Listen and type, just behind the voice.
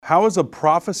How is a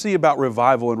prophecy about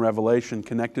revival in Revelation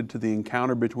connected to the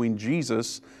encounter between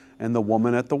Jesus and the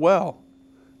woman at the well?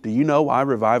 Do you know why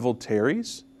revival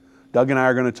tarries? Doug and I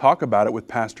are going to talk about it with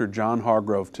Pastor John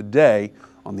Hargrove today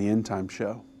on the End Time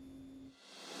Show.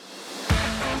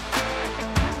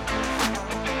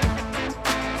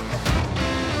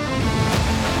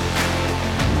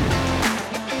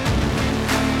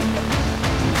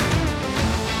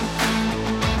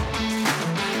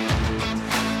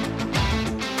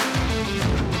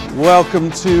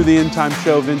 Welcome to the End Time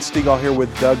Show. Vince Stegall here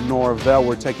with Doug Norvell.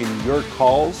 We're taking your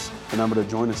calls. The number to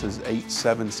join us is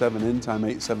 877 End Time,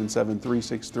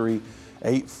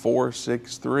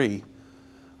 877-363-8463.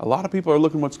 A lot of people are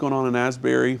looking what's going on in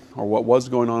Asbury, or what was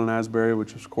going on in Asbury,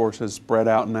 which of course has spread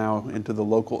out now into the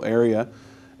local area.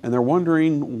 And they're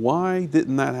wondering, why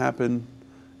didn't that happen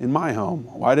in my home?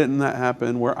 Why didn't that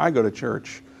happen where I go to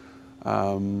church?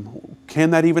 Can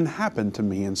that even happen to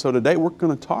me? And so today we're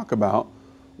going to talk about,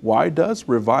 why does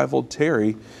revival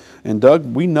tarry? And Doug,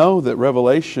 we know that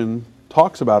Revelation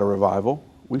talks about a revival.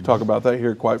 We talk about that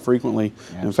here quite frequently.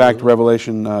 Absolutely. In fact,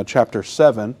 Revelation chapter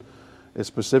 7 is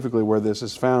specifically where this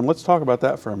is found. Let's talk about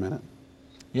that for a minute.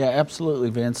 Yeah,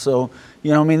 absolutely, Vince. So,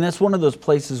 that's one of those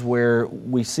places where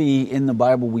we see in the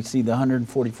Bible, we see the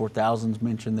 144,000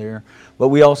 mentioned there, but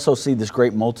we also see this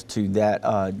great multitude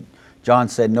that John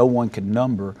said no one could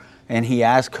number. And he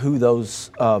asked who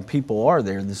those people are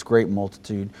there, this great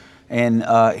multitude. And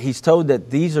he's told that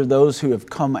these are those who have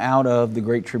come out of the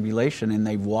Great Tribulation and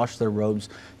they've washed their robes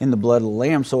in the blood of the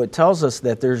Lamb. So it tells us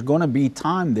that there's going to be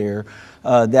time there,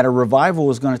 that a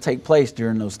revival is going to take place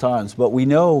during those times. But we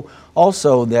know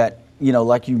also that,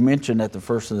 like you mentioned at the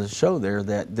first of the show there,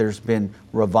 that there's been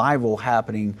revival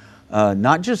happening,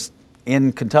 not just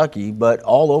in Kentucky, but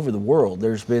all over the world.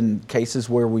 There's been cases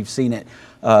where we've seen it.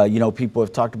 People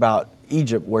have talked about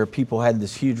Egypt, where people had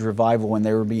this huge revival and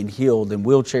they were being healed and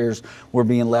wheelchairs were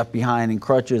being left behind and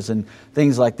crutches and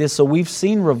things like this. So we've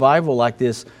seen revival like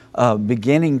this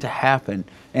beginning to happen.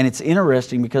 And it's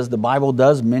interesting because the Bible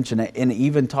does mention it, and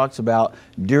even talks about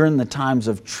during the times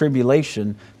of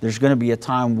tribulation, there's going to be a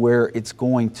time where it's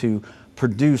going to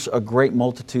produce a great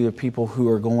multitude of people who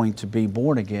are going to be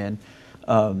born again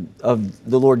of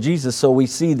the Lord Jesus. So we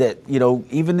see that,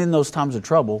 even in those times of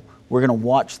trouble, we're going to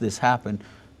watch this happen.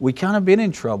 We kind of been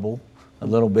in trouble a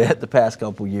little bit the past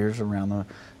couple of years around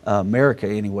America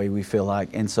anyway, we feel like.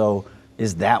 And so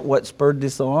is that what spurred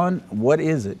this on? What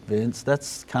is it, Vince?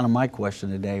 That's kind of my question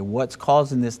today. What's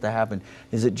causing this to happen?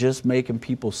 Is it just making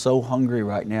people so hungry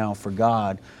right now for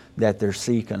God that they're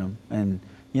seeking Him? And,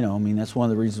 that's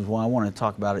one of the reasons why I want to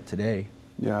talk about it today.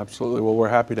 Yeah, absolutely. Well, we're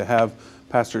happy to have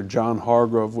Pastor John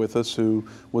Hargrove with us, who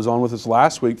was on with us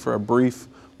last week for a brief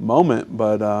moment,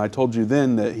 but I told you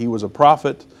then that he was a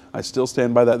prophet. I still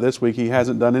stand by that this week. He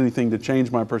hasn't done anything to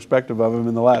change my perspective of him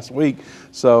in the last week.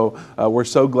 So we're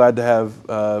so glad to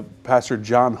have Pastor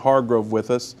John Hargrove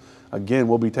with us. Again,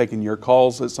 we'll be taking your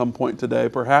calls at some point today,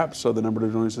 perhaps. So the number to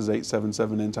join us is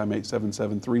 877-END-TIME,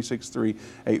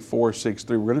 877-363-8463.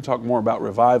 We're going to talk more about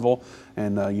revival.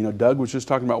 And, Doug was just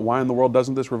talking about, why in the world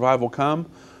doesn't this revival come?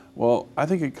 Well, I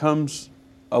think it comes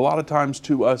a lot of times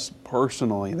to us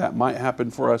personally. That might happen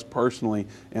for us personally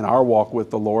in our walk with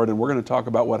the Lord. And we're going to talk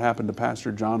about what happened to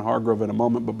Pastor John Hargrove in a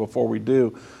moment. But before we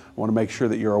do, I want to make sure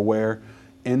that you're aware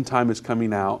End Time is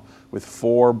coming out with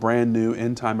 4 brand new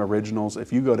End Time originals.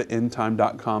 If you go to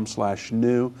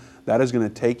endtime.com/new, that is going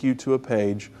to take you to a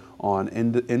page on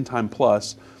End Time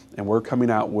Plus. And we're coming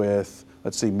out with,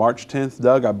 March 10th,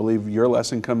 Doug, I believe your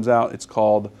lesson comes out. It's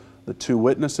called The Two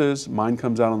Witnesses. Mine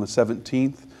comes out on the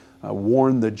 17th.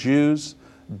 Warn the Jews.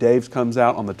 Dave's comes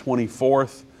out on the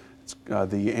 24th. It's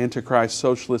the Antichrist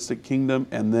Socialistic Kingdom.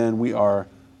 And then we are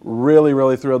really,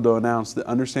 really thrilled to announce that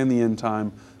Understand the End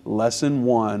Time Lesson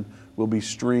 1 will be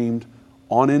streamed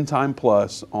on End Time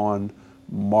Plus on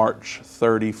March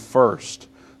 31st.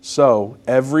 So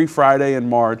every Friday in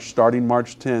March, starting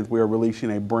March 10th, we are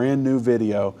releasing a brand new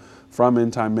video from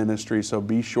End Time Ministry. So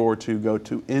be sure to go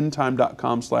to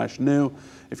endtime.com/new.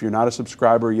 If you're not a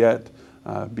subscriber yet,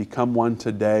 become one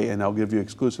today, and they'll give you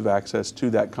exclusive access to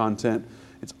that content.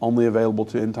 It's only available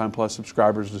to End Time Plus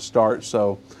subscribers to start,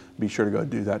 so be sure to go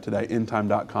do that today,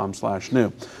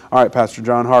 endtime.com/new. All right, Pastor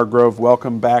John Hargrove,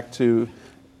 welcome back to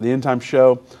the End Time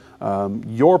Show.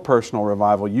 Your personal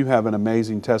revival, you have an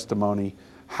amazing testimony.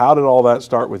 How did all that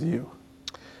start with you?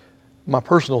 My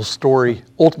personal story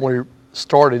ultimately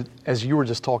started, as you were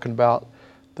just talking about,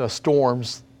 the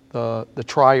storms, the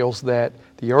trials that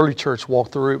the early church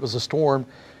walked through. It was a storm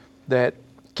that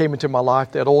came into my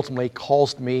life that ultimately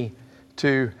caused me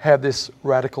to have this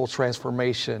radical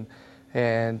transformation.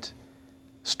 And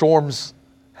storms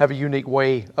have a unique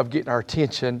way of getting our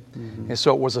attention. And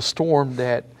so it was a storm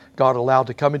that God allowed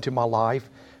to come into my life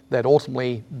that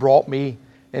ultimately brought me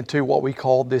into what we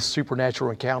call this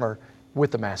supernatural encounter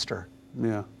with the Master.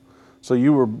 Yeah. So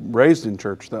you were raised in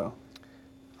church, though.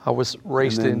 I was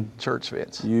raised And then in church,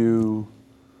 Vince. You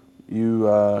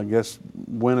I guess,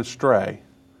 went astray,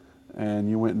 and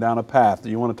you went down a path. Do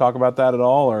you want to talk about that at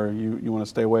all, or you want to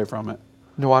stay away from it?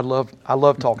 No, I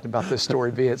love talking about this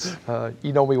story, Vince.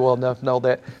 You know me well enough to know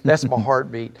that that's my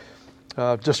heartbeat.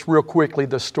 Just real quickly,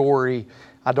 the story,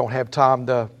 I don't have time,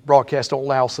 the broadcast don't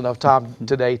allow us enough time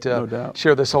today to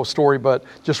share this whole story, but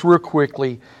just real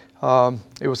quickly,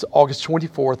 it was August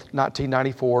 24th,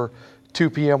 1994, 2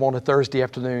 p.m. on a Thursday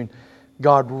afternoon.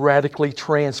 God radically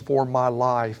transformed my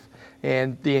life,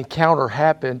 and the encounter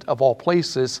happened, of all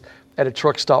places, at a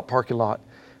truck stop parking lot.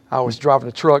 I was driving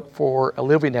a truck for a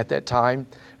living at that time,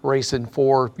 raising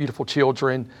 4 beautiful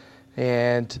children.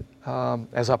 And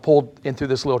as I pulled into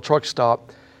this little truck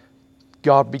stop,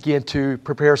 God began to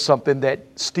prepare something that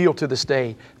still to this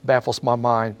day baffles my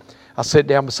mind. I sat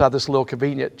down beside this little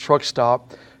convenient truck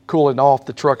stop, cooling off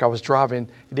the truck I was driving.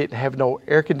 It didn't have no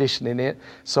air conditioning in it,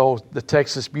 so the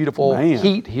Texas beautiful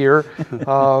heat here,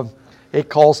 it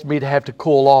caused me to have to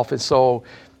cool off. And so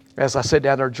as I sat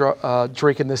down there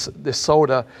drinking this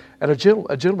soda, and a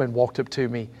gentleman walked up to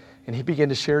me, and he began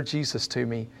to share Jesus to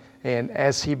me. And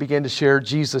as he began to share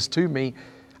Jesus to me,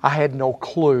 I had no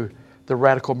clue the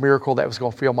radical miracle that was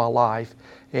going to fill my life.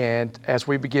 And as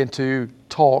we began to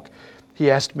talk,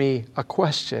 he asked me a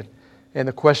question. And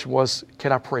the question was,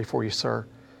 can I pray for you, sir?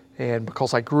 And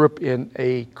because I grew up in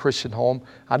a Christian home,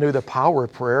 I knew the power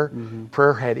of prayer.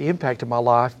 Prayer had impacted my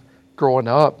life growing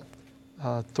up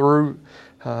through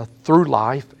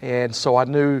life. And so I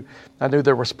knew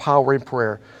there was power in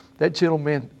prayer. That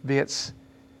gentleman, Vince,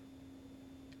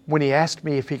 when he asked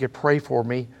me if he could pray for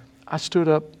me, I stood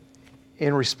up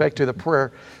in respect to the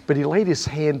prayer, but he laid his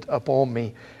hand up on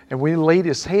me. And when he laid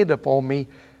his hand up on me,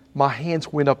 my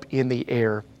hands went up in the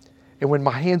air. And when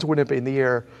my hands went up in the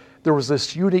air, there was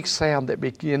this unique sound that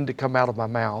began to come out of my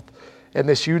mouth. And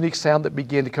this unique sound that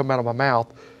began to come out of my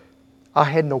mouth, I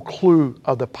had no clue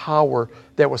of the power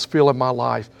that was filling my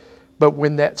life. But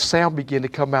when that sound began to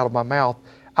come out of my mouth,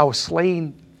 I was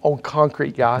laying on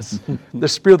concrete, guys. The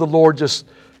Spirit of the Lord just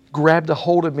grabbed a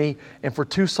hold of me, and for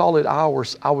 2 solid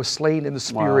hours, I was slain in the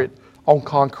Spirit on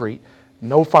concrete.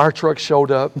 No fire truck showed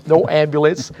up, no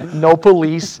ambulance, no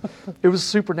police. It was a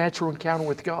supernatural encounter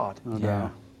with God. Yeah.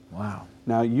 Wow.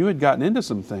 Now, you had gotten into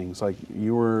some things, like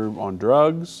you were on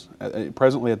drugs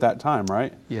presently at that time,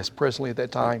 right? Yes, presently at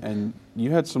that time. And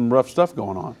you had some rough stuff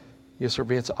going on. Yes, sir,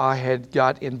 Vince. I had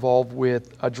got involved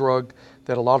with a drug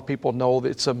that a lot of people know that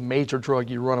it's a major drug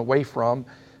you run away from,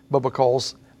 but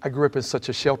because I grew up in such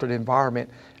a sheltered environment,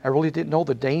 I really didn't know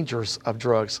the dangers of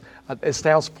drugs. It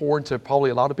sounds foreign to probably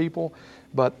a lot of people,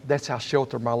 but that's how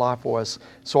sheltered my life was.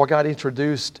 So I got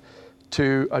introduced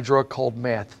to a drug called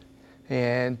meth,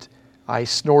 and I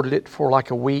snorted it for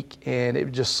like a week, and it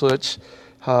was just such,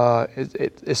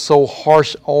 it's so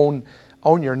harsh on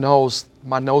your nose.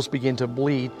 My nose began to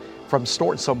bleed from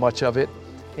snorting so much of it,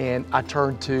 and I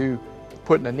turned to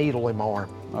putting a needle in my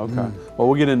arm. Okay. Well,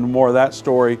 we'll get into more of that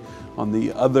story on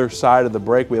the other side of the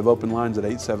break. We have open lines at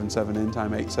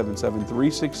 877-END-TIME,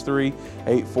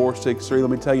 877-363-8463. Let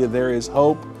me tell you, there is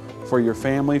hope for your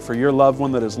family, for your loved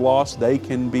one that is lost. They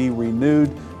can be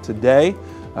renewed today.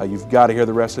 You've got to hear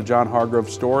the rest of John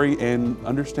Hargrove's story and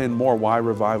understand more why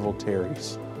revival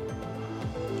tarries.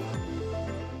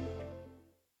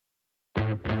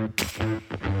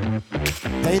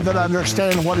 They that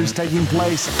understand what is taking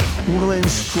place will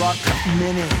instruct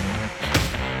many.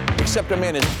 Except a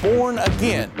man is born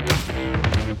again,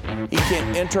 he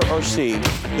can't enter or see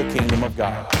the kingdom of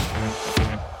God.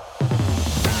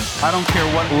 I don't care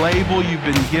what label you've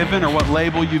been given or what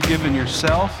label you've given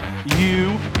yourself,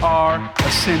 you are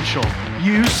essential.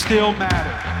 You still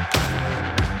matter.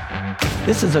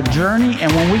 This is a journey,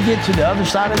 and when we get to the other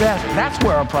side of that, that's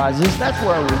where our prize is. That's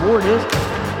where our reward is.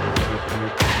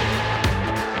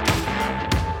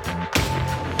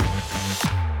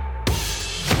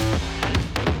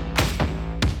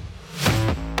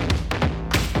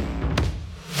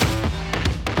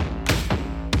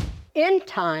 End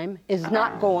time is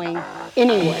not going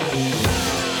anywhere.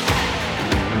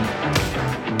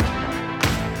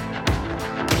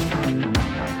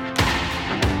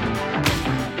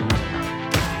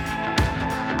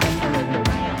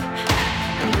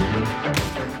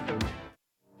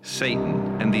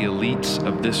 Satan and the elites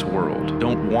of this world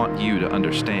don't want you to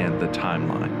understand the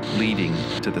timeline leading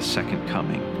to the second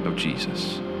coming of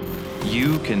Jesus.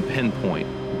 You can pinpoint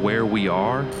where we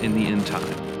are in the end time.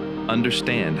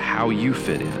 understand how you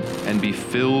fit in, and be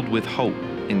filled with hope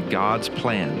in God's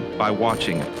plan by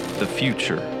watching The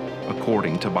Future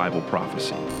According to Bible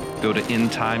Prophecy. Go to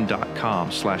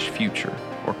endtime.com/future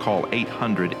or call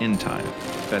 800-ENDTIME.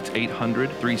 That's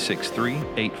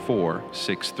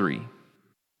 800-363-8463.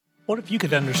 What if you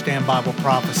could understand Bible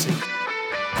prophecy?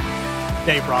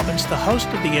 Dave Robbins, the host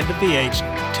of the End of the Age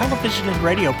television and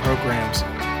radio programs,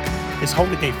 is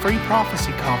holding a free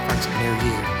prophecy conference near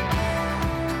you.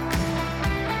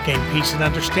 Gain peace and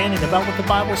understanding about what the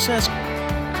Bible says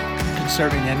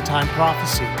concerning end-time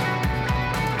prophecy.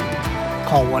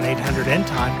 Call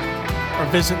 1-800-ENDTIME or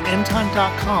visit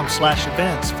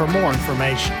endtime.com/events for more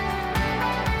information.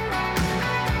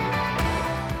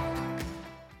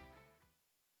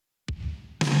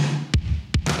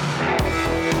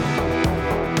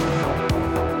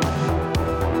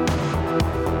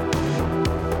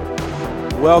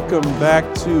 Welcome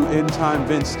back to End Time.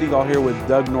 Vince Stegall here with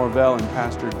Doug Norvell and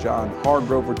Pastor John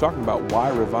Hargrove. We're talking about why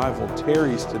revival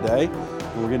tarries today.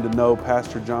 We're getting to know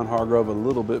Pastor John Hargrove a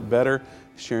little bit better,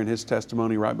 sharing his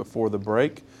testimony right before the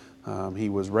break. He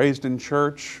was raised in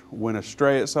church, went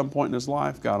astray at some point in his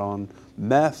life, got on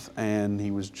meth, and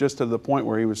he was just to the point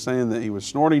where he was saying that he was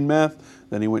snorting meth,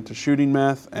 then he went to shooting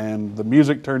meth, and the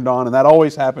music turned on, and that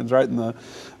always happens right in the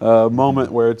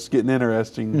moment where it's getting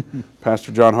interesting,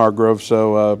 Pastor John Hargrove.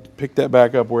 So pick that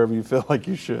back up wherever you feel like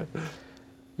you should.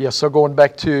 Yeah, so going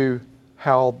back to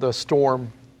how the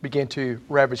storm began to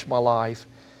ravage my life,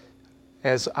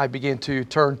 as I began to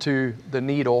turn to the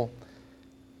needle,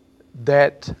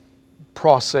 that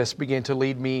process began to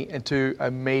lead me into a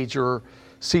major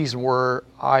season where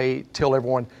I tell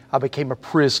everyone I became a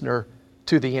prisoner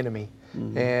to the enemy.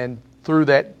 Mm-hmm. And through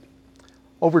that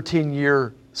over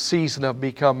 10-year season of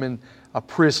becoming a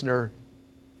prisoner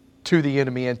to the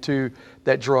enemy and to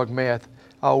that drug meth,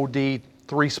 I OD'd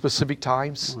 3 specific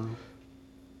times. Wow.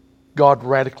 God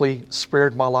radically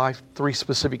spared my life 3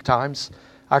 specific times.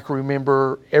 I can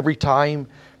remember every time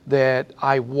that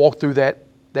I walked through that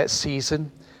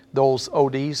season, those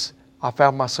ODs, I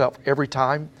found myself every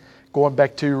time going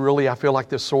back to really, I feel like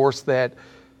the source that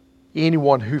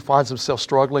anyone who finds themselves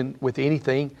struggling with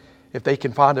anything, if they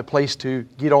can find a place to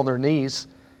get on their knees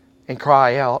and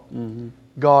cry out, mm-hmm.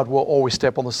 God will always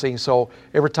step on the scene. So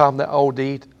every time that I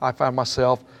OD'd, I found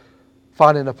myself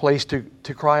finding a place to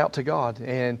cry out to God.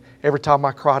 And every time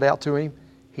I cried out to Him,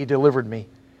 He delivered me.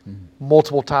 Mm-hmm.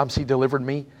 Multiple times He delivered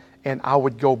me, and I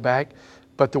would go back.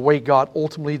 But the way God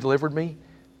ultimately delivered me,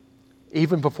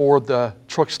 even before the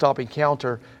truck stop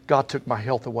encounter, God took my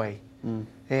health away. Mm.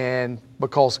 And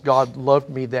because God loved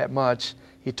me that much,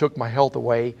 He took my health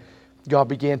away. God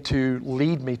began to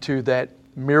lead me to that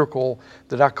miracle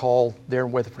that I call there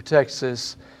in Weatherford,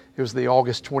 Texas. It was the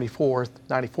August 24th,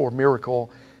 94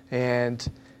 miracle. And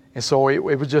so it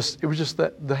was just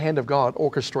the hand of God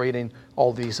orchestrating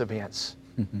all these events.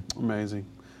 Amazing.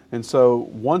 And so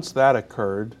once that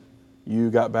occurred,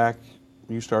 you got back,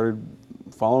 you started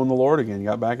following the Lord again. You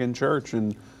got back in church,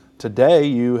 and today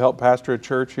you help pastor a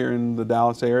church here in the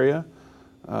Dallas area,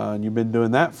 and you've been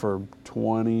doing that for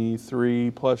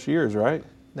 23 plus years, right?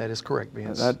 That is correct,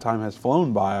 Vince. That time has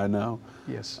flown by, I know.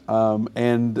 Yes.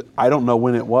 And I don't know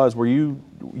when it was. Were you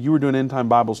were doing end time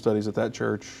Bible studies at that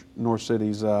church, North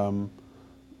Cities,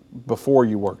 before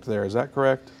you worked there? Is that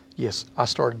correct? Yes, I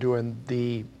started doing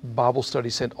the Bible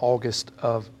studies in August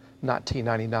of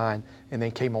 1999, and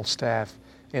then came on staff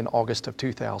in August of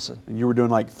 2000. And you were doing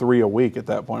like 3 a week at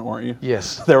that point, weren't you?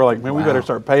 Yes. They were like, man, we better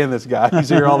start paying this guy. He's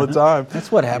here all the time.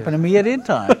 That's what happened to me at End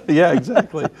Time. Yeah,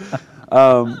 exactly.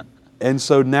 And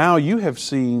so now you have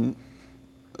seen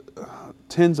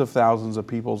tens of thousands of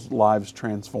people's lives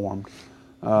transformed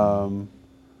in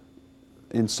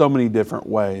so many different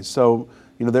ways. So,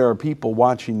 there are people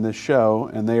watching this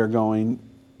show and they are going,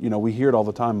 we hear it all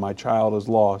the time, my child is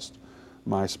lost,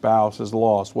 my spouse is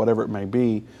lost, whatever it may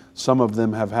be. Some of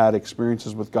them have had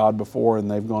experiences with God before and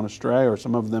they've gone astray, or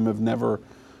some of them have never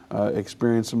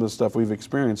experienced some of the stuff we've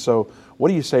experienced. So what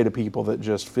do you say to people that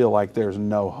just feel like there's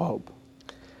no hope?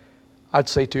 I'd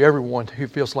say to everyone who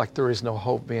feels like there is no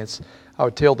hope, Vince, I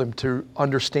would tell them to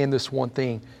understand this one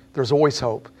thing. There's always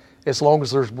hope. As long as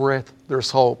there's breath,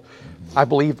 there's hope. I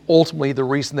believe ultimately the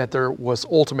reason that there was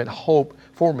ultimate hope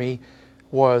for me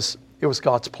was it was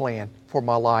God's plan for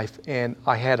my life. And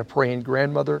I had a praying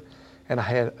grandmother and I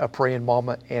had a praying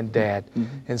mama and dad.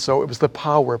 Mm-hmm. And so it was the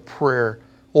power of prayer,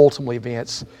 ultimately,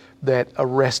 Vince, that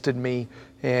arrested me.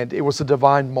 And it was a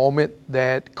divine moment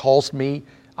that caused me,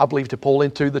 I believe, to pull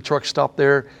into the truck stop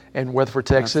there in Weatherford,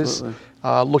 Texas.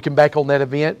 Looking back on that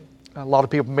event, a lot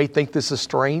of people may think this is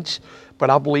strange, but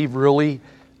I believe really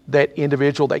that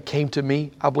individual that came to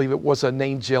me, I believe it was an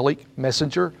angelic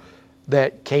messenger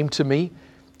that came to me,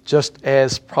 just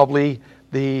as probably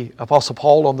the Apostle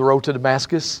Paul on the road to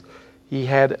Damascus, he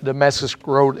had a Damascus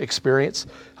Road experience.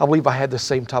 I believe I had the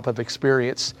same type of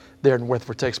experience there in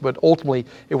Weatherford, Texas, but ultimately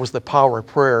it was the power of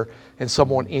prayer and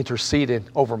someone interceding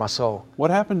over my soul. What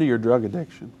happened to your drug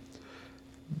addiction?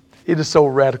 It is so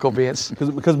radical, Vince.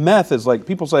 Because meth is like,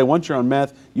 people say once you're on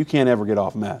meth, you can't ever get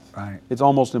off meth. Right. It's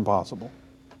almost impossible.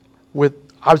 I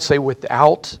would say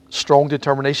without strong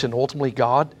determination, ultimately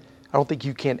God, I don't think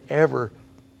you can ever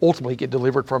ultimately get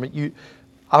delivered from it.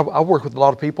 I work with a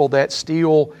lot of people that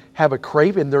still have a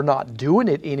craving. They're not doing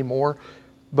it anymore,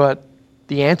 but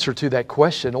the answer to that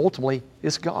question ultimately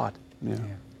is God. Yeah.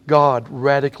 God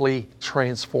radically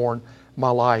transformed my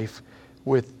life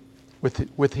with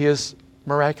His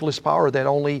miraculous power that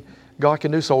only God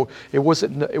can do. So it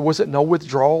wasn't no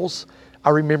withdrawals.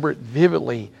 I remember it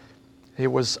vividly. It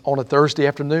was on a Thursday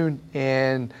afternoon,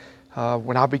 and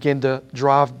when I began to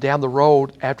drive down the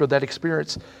road after that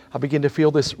experience, I began to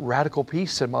feel this radical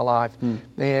peace in my life.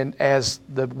 And as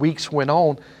the weeks went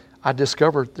on, I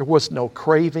discovered there was no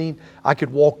craving. I could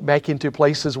walk back into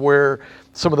places where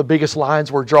some of the biggest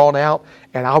lines were drawn out,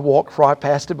 and I walked right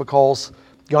past it because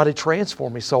God had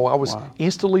transformed me. So I was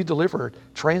instantly delivered,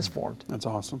 transformed. That's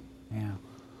awesome.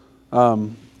 Yeah.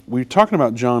 We're talking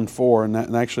about John 4,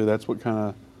 and actually that's what kind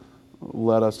of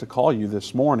led us to call you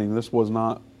this morning. This was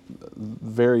not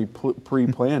very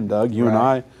pre-planned, Doug. You and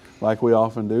I, like we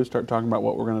often do, start talking about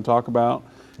what we're going to talk about.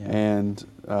 Yeah.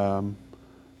 And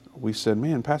we said,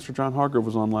 man, Pastor John Hargrove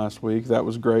was on last week. That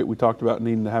was great. We talked about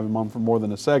needing to have him on for more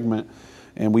than a segment.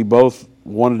 And we both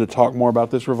wanted to talk more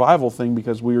about this revival thing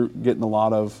because we were getting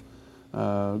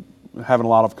having a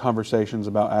lot of conversations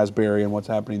about Asbury and what's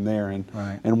happening there.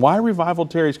 And why revival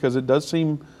tarries? Because it does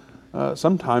seem,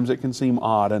 sometimes it can seem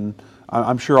odd. And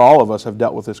I'm sure all of us have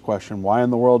dealt with this question. Why in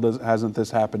the world hasn't this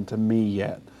happened to me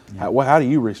yet? Yeah. How do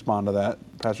you respond to that,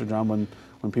 Pastor John,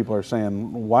 when people are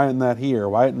saying, why isn't that here?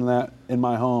 Why isn't that in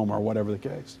my home, or whatever the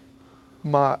case?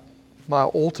 My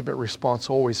ultimate response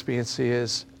always, Vince,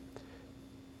 is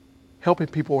helping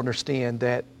people understand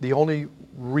that the only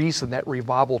reason that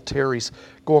revival tarries,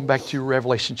 going back to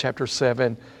Revelation chapter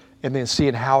 7 and then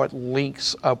seeing how it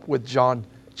links up with John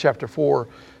chapter 4,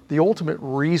 the ultimate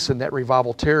reason that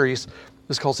revival tarries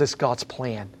is because it's God's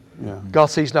plan. Yeah. God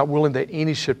says He's not willing that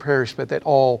any should perish, but that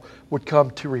all would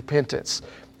come to repentance.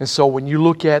 And so when you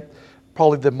look at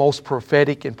probably the most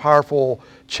prophetic and powerful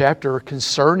chapter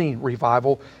concerning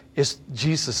revival is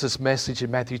Jesus' message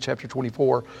in Matthew chapter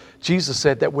 24. Jesus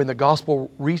said that when the gospel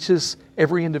reaches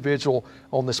every individual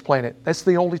on this planet, that's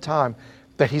the only time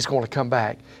that He's going to come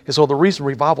back. And so the reason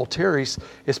revival tarries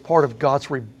is part of God's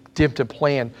redemptive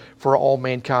plan for all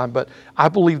mankind. But I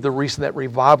believe the reason that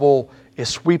revival is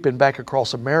sweeping back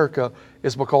across America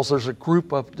is because there's a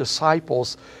group of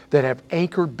disciples that have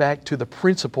anchored back to the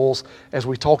principles, as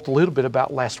we talked a little bit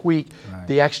about last week,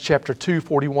 the Acts chapter 2,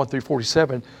 41 through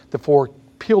 47, the four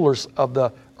pillars of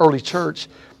the early church.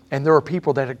 And there are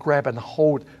people that are grabbing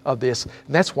hold of this.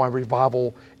 And that's why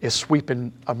revival is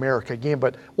sweeping America again.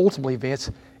 But ultimately, Vince,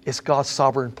 it's God's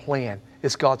sovereign plan.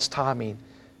 It's God's timing.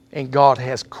 And God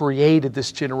has created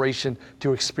this generation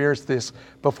to experience this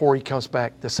before He comes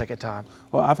back the second time.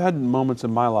 Well, I've had moments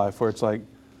in my life where it's like,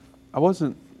 I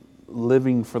wasn't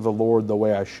living for the Lord the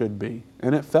way I should be.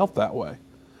 And it felt that way.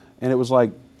 And it was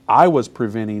like I was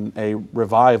preventing a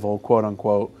revival, quote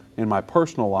unquote, in my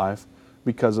personal life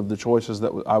because of the choices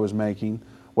that I was making,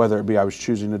 whether it be I was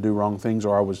choosing to do wrong things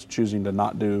or I was choosing to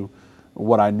not do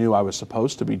what I knew I was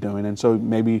supposed to be doing. And so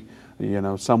maybe,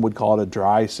 some would call it a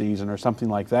dry season or something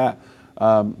like that.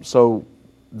 So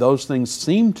those things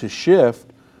seemed to shift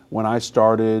when I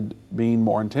started being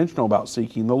more intentional about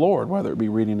seeking the Lord, whether it be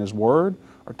reading His Word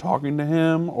or talking to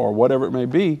Him or whatever it may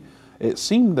be. It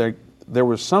seemed that there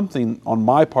was something on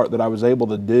my part that I was able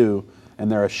to do,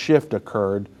 and a shift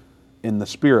occurred in the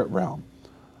spirit realm.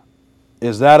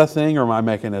 Is that a thing, or am I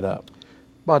making it up?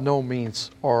 By no means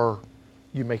are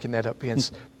you making that up,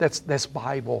 Vince. That's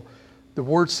Bible. The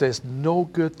Word says, no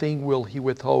good thing will He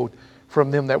withhold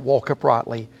from them that walk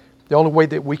uprightly. The only way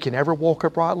that we can ever walk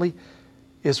uprightly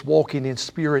is walking in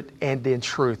spirit and in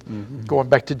truth. Mm-hmm. Going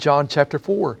back to John chapter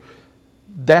 4,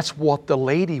 that's what the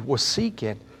lady was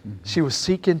seeking. Mm-hmm. She was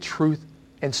seeking truth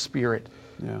and spirit.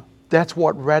 Yeah. That's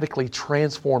what radically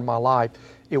transformed my life.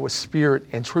 It was spirit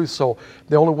and truth. So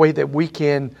the only way that we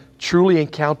can truly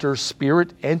encounter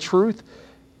spirit and truth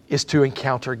is to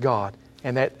encounter God.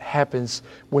 And that happens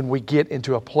when we get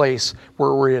into a place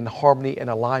where we're in harmony and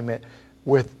alignment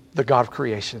with the God of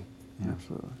creation. Yeah.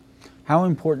 Absolutely. How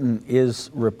important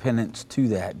is repentance to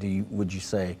that, would you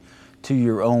say? To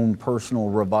your own personal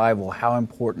revival, how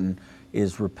important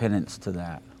is repentance to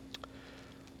that?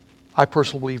 I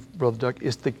personally believe, Brother Doug,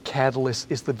 it's the catalyst,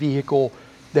 it's the vehicle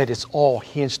that it's all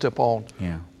hinged upon.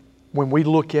 Yeah. When we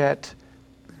look at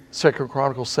 2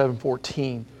 Chronicles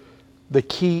 7:14, the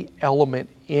key element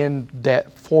in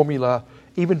that formula,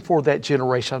 even for that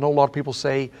generation, I know a lot of people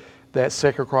say that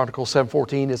 2 Chronicles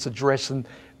 7:14 is addressing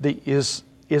the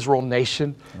Israel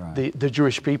nation, Right. the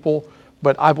Jewish people,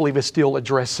 but I believe it's still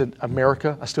addressing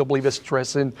America. I still believe it's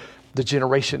addressing the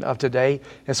generation of today.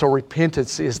 And so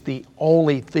repentance is the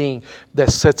only thing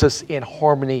that sets us in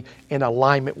harmony, in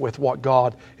alignment with what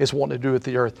God is wanting to do with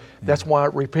the earth. That's why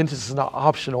repentance is not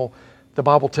optional. The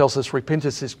Bible tells us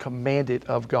repentance is commanded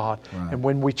of God. Right. And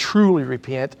when we truly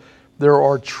repent, there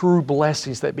are true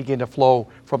blessings that begin to flow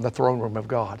from the throne room of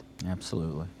God.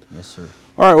 Absolutely. Yes, sir.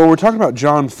 All right, well, we're talking about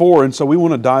John 4, and so we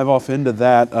want to dive off into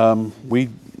that. We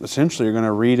essentially are going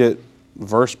to read it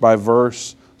verse by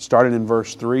verse, starting in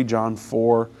verse 3, John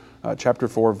 4, chapter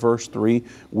 4, verse 3.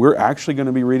 We're actually going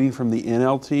to be reading from the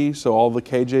NLT, so all the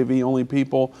KJV only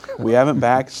people, we haven't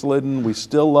backslidden. We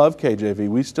still love KJV.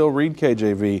 We still read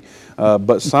KJV.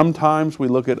 But sometimes we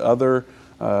look at other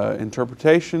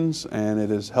interpretations, and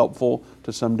it is helpful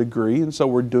to some degree, and so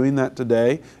we're doing that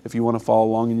today. If you want to follow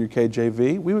along in your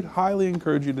KJV, we would highly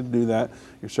encourage you to do that.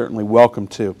 You're certainly welcome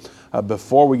to.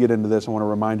 Before we get into this, I want to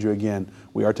remind you again,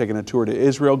 we are taking a tour to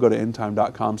Israel. Go to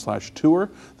endtime.com/tour.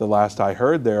 The last I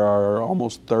heard, there are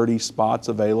almost 30 spots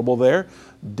available there.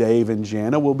 Dave and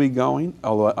Jana will be going,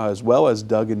 as well as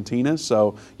Doug and Tina.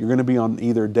 So you're going to be on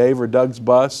either Dave or Doug's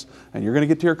bus, and you're going to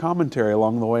get to hear commentary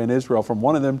along the way in Israel from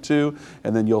one of them two,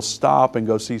 and then you'll stop and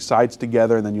go see sights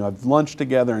together, and then you'll have lunch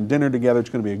together and dinner together. It's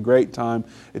going to be a great time.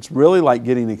 It's really like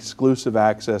getting exclusive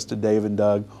access to Dave and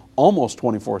Doug almost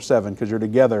 24/7 because you're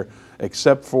together,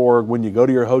 except for when you go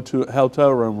to your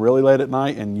hotel room really late at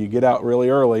night and you get out really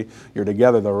early, you're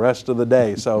together the rest of the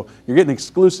day. So you're getting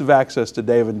exclusive access to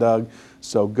Dave and Doug.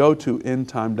 So go to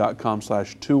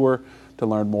endtime.com/tour to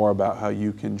learn more about how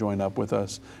you can join up with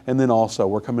us. And then also,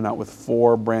 we're coming out with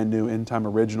 4 brand new End Time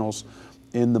originals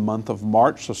in the month of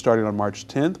March. So starting on March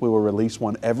 10th, we will release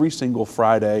one every single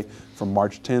Friday from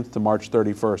March 10th to March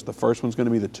 31st. The first one's going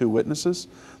to be The Two Witnesses.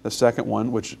 The second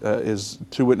one, which is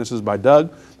Two Witnesses by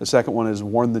Doug. The second one is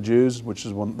Warn the Jews, which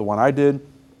is the one I did.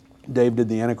 Dave did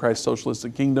the Antichrist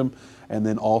Socialistic Kingdom. And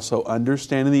then also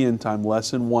Understanding the End Time,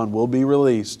 Lesson 1 will be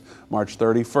released March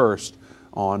 31st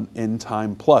on End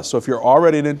Time Plus. So if you're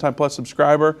already an End Time Plus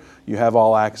subscriber, you have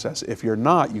all access. If you're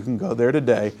not, you can go there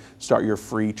today, start your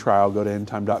free trial. Go to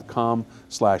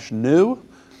endtime.com/new,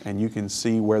 and you can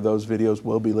see where those videos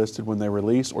will be listed when they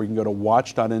release, or you can go to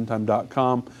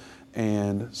watch.endtime.com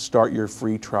and start your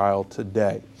free trial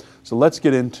today. So let's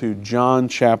get into John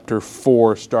chapter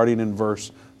 4, starting in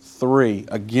verse 3.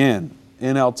 Again,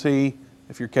 NLT.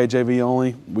 If you're KJV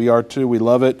only, we are too. We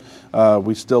love it.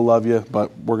 We still love you,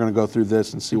 but we're going to go through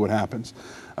this and see what happens.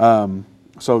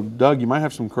 So, Doug, you might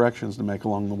have some corrections to make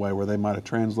along the way where they might have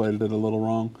translated it a little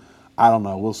wrong. I don't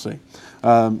know. We'll see.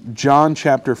 John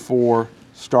chapter 4,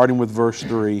 starting with verse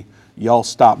 3. Y'all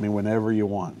stop me whenever you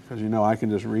want, because you know I can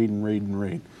just read and read and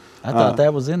read. I thought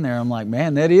that was in there. I'm like,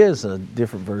 man, that is a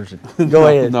different version. Go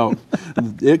ahead. No,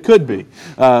 it could be.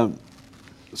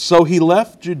 So he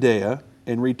left Judea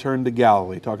and returned to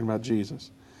Galilee, talking about Jesus.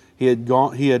 He had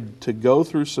to go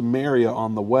through Samaria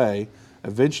on the way.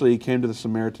 Eventually he came to the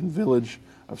Samaritan village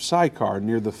of Sychar,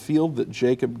 near the field that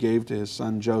Jacob gave to his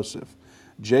son Joseph.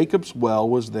 Jacob's well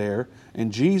was there,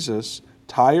 and Jesus,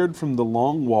 tired from the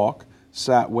long walk,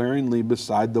 sat wearily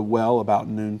beside the well about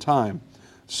noontime.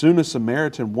 Soon a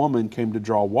Samaritan woman came to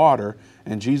draw water,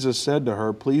 and Jesus said to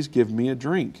her, "Please give me a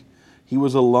drink." He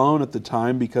was alone at the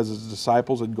time because his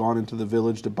disciples had gone into the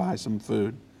village to buy some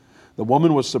food. The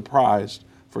woman was surprised,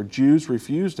 for Jews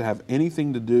refused to have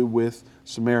anything to do with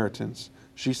Samaritans.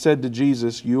 She said to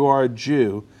Jesus, "You are a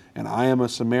Jew, and I am a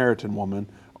Samaritan woman.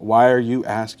 Why are you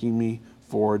asking me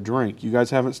for a drink?" You guys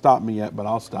haven't stopped me yet, but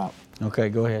I'll stop. Okay,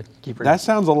 go ahead. Keep reading. That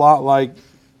sounds a lot like,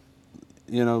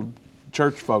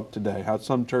 church folk today, how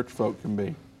some church folk can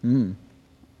be.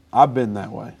 I've been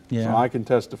that way, Yeah. so I can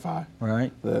testify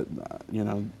Right. that,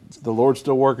 the Lord's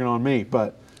still working on me.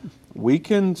 But we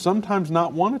can sometimes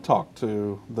not want to talk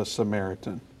to the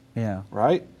Samaritan, Yeah.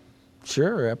 right?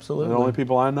 Sure, absolutely. The only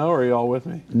people I know, are y'all with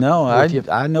me? No, With you.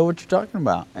 I know what you're talking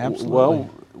about. Absolutely. Well,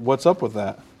 what's up with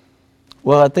that?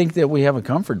 Well, I think that we have a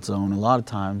comfort zone a lot of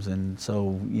times, and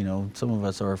so some of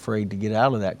us are afraid to get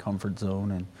out of that comfort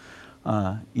zone, and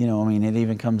it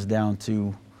even comes down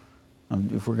to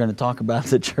If we're going to talk about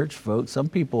the church vote, some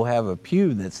people have a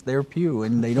pew that's their pew,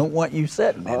 and they don't want you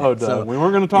sitting in Oh, it. Doug, So, we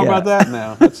weren't going to talk yeah. about that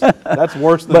now. That's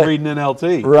worse than But- reading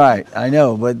NLT. Right, I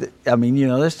know, but I mean,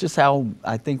 that's just how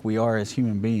I think we are as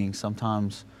human beings.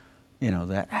 Sometimes,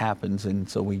 that happens, and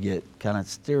so we get kind of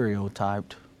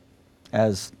stereotyped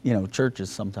as, churches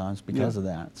sometimes because of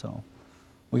that. So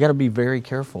we got to be very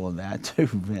careful of that too,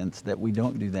 Vince, that we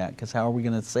don't do that, because how are we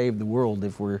going to save the world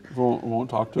if we're, We won't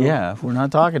talk to them. yeah, if we're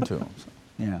not talking to them? So,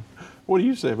 yeah. What do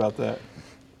you say about that?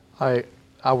 I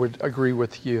would agree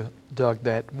with you, Doug,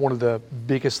 that one of the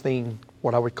biggest thing,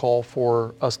 what I would call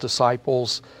for us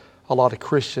disciples, a lot of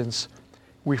Christians,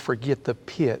 we forget the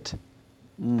pit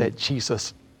that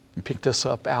Jesus picked us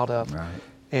up out of. Right.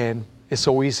 And it's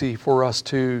so easy for us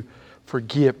to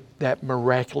forget that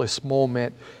miraculous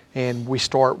moment, and we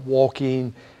start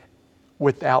walking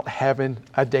without having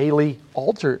a daily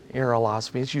altar in our lives.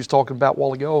 Vince, you was talking about a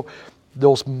while ago,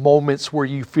 those moments where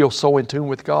you feel so in tune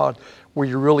with God, where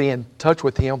you're really in touch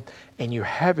with Him and you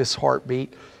have His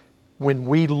heartbeat. When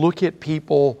we look at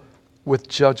people with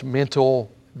judgmental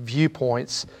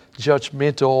viewpoints,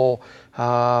 judgmental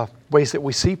ways that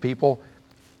we see people,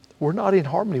 we're not in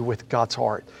harmony with God's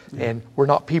heart. And we're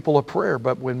not people of prayer,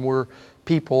 but when we're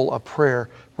people of prayer,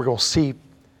 we're going to see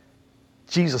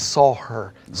Jesus saw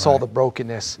her, saw the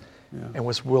brokenness, and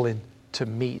was willing to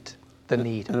meet the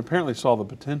need. And apparently saw the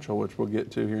potential, which we'll get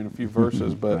to here in a few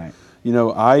verses. But Right.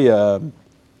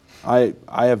 I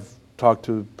have talked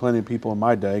to plenty of people in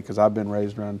my day, because I've been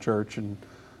raised around church and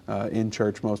in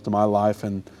church most of my life,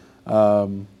 and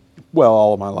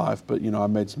all of my life. But I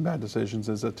made some bad decisions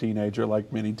as a teenager,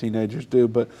 like many teenagers do.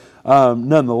 But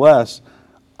nonetheless,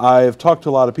 I have talked to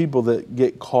a lot of people that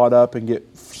get caught up and get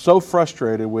so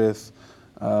frustrated with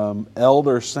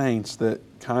elder saints that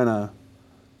kind of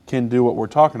can do what we're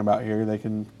talking about here. They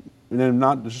can, and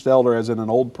not just elder as in an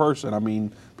old person. I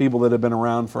mean, people that have been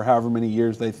around for however many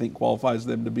years they think qualifies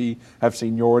them to have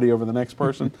seniority over the next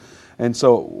person. And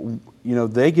so,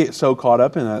 they get so caught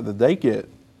up in that they get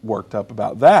worked up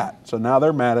about that. So now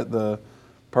they're mad at the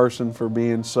person for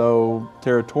being so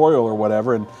territorial or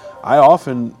whatever. And I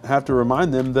often have to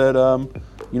remind them that,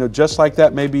 just like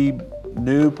that maybe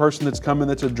new person that's coming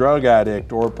that's a drug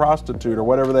addict or a prostitute or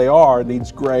whatever they are needs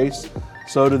grace,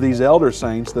 so do these elder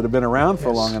saints that have been around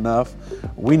for long enough.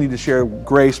 We need to share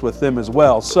grace with them as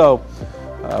well. So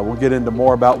we'll get into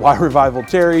more about why revival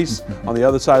tarries on the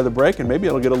other side of the break, and maybe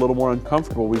it'll get a little more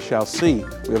uncomfortable. We shall see.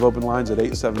 We have open lines at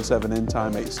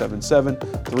 877-END-TIME,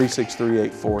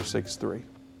 877-363-8463.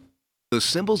 The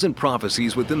symbols and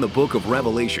prophecies within the book of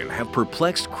Revelation have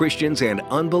perplexed Christians and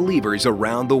unbelievers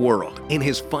around the world. In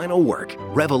his final work,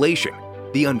 Revelation,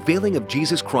 The Unveiling of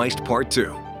Jesus Christ Part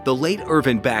 2, the late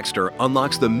Irvin Baxter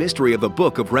unlocks the mystery of the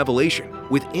book of Revelation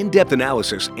with in-depth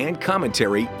analysis and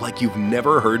commentary like you've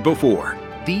never heard before.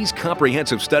 These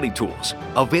comprehensive study tools,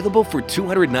 available for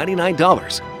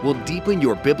 $299, will deepen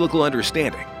your biblical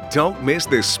understanding. Don't miss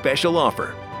this special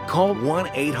offer. Call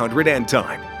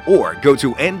 1-800-END-TIME or go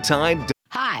to endtime.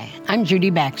 Hi, I'm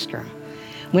Judy Baxter.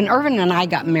 When Irvin and I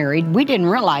got married, we didn't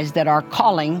realize that our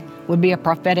calling would be a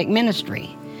prophetic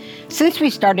ministry. Since we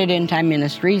started End Time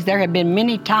Ministries, there have been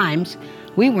many times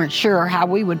we weren't sure how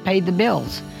we would pay the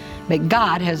bills, but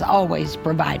God has always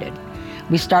provided.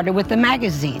 We started with the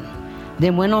magazine,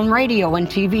 then went on radio and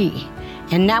TV,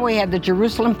 and now we have the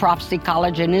Jerusalem Prophecy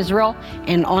College in Israel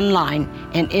and online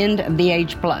and End of the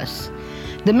Age Plus.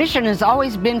 The mission has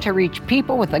always been to reach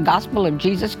people with the gospel of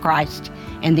Jesus Christ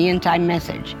and the end time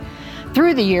message.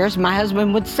 Through the years, my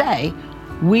husband would say,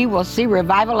 we will see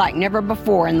revival like never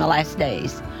before in the last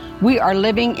days. We are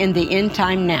living in the end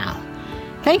time now.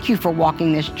 Thank you for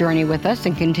walking this journey with us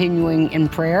and continuing in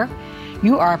prayer.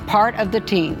 You are a part of the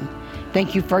team.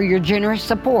 Thank you for your generous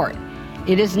support.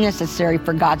 It is necessary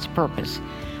for God's purpose.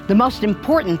 The most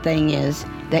important thing is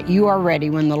that you are ready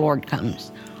when the Lord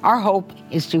comes. Our hope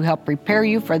is to help prepare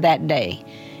you for that day.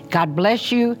 God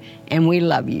bless you, and we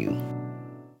love you.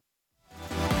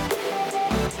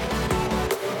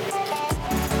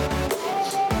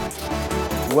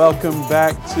 Welcome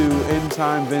back to End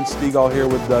Time. Vince Stegall here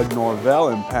with Doug Norvell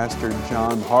and Pastor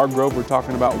John Hargrove. We're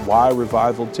talking about why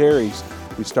revival tarries.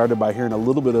 We started by hearing a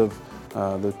little bit of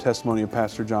the testimony of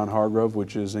Pastor John Hargrove,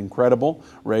 which is incredible.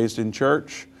 Raised in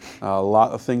church, a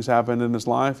lot of things happened in his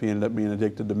life. He ended up being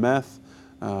addicted to meth,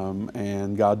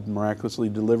 and God miraculously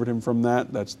delivered him from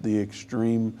that. That's the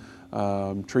extreme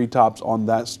treetops on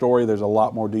that story. There's a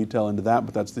lot more detail into that,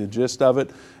 but that's the gist of it.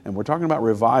 And we're talking about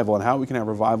revival and how we can have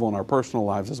revival in our personal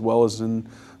lives as well as in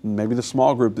maybe the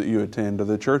small group that you attend or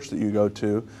the church that you go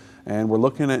to. And we're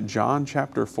looking at John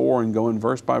chapter 4 and going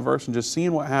verse by verse and just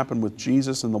seeing what happened with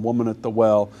Jesus and the woman at the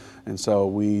well. And so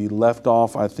we left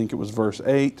off, I think it was verse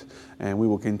 8, and we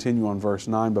will continue on verse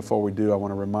 9. Before we do, I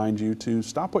want to remind you to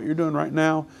stop what you're doing right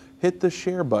now. Hit the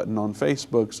share button on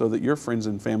Facebook so that your friends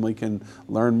and family can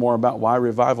learn more about why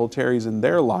revival tarries in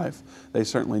their life. They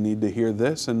certainly need to hear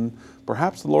this, and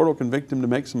perhaps the Lord will convict them to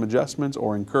make some adjustments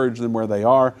or encourage them where they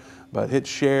are. But hit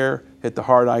share, hit the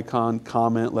heart icon,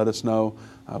 comment, let us know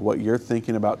what you're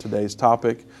thinking about today's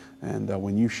topic. And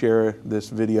when you share this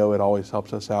video, it always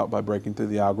helps us out by breaking through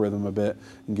the algorithm a bit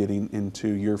and getting into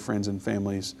your friends and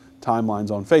family's timelines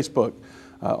on Facebook.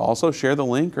 Also share the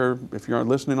link, or if you're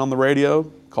listening on the radio,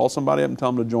 call somebody up and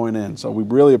tell them to join in. So we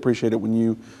really appreciate it when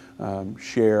you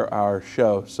share our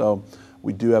show. So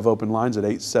we do have open lines at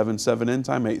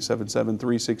 877-END-TIME,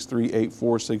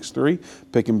 877-363-8463.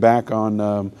 Picking back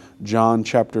on John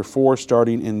chapter 4,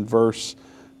 starting in verse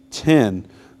 10.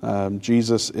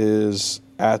 Jesus is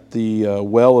at the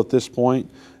well at this point,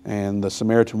 and the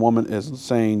Samaritan woman is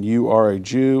saying, "You are a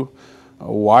Jew.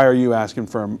 Why are you asking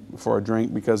for a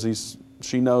drink?" Because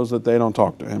she knows that they don't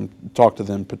talk to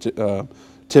them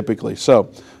typically. So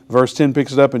verse 10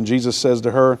 picks it up, and Jesus says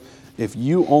to her, "If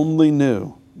you only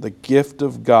knew the gift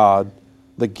of God,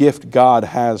 the gift God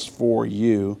has for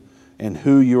you, and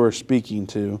who you are speaking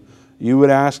to, you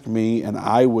would ask me, and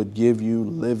I would give you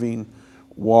living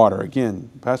water." Again,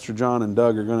 Pastor John and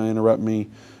Doug are going to interrupt me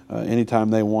anytime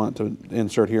they want to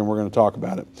insert here, and we're going to talk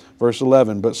about it. Verse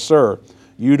 11, "But sir,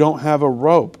 you don't have a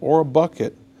rope or a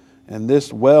bucket, and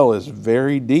this well is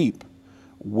very deep.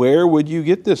 Where would you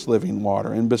get this living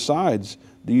water? And besides,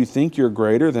 do you think you're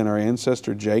greater than our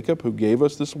ancestor Jacob, who gave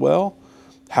us this well?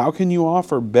 How can you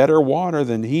offer better water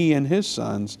than he and his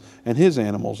sons and his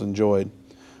animals enjoyed?"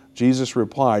 Jesus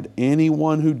replied,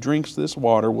 "Anyone who drinks this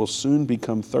water will soon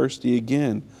become thirsty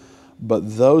again,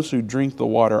 but those who drink the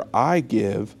water I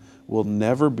give will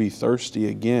never be thirsty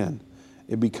again.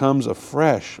 It becomes a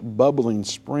fresh, bubbling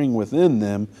spring within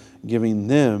them, giving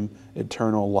them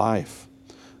eternal life."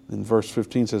 Then verse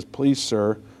 15 says, "Please,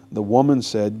 sir," the woman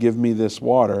said, "give me this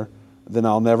water, then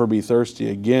I'll never be thirsty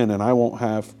again, and I won't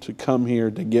have to come here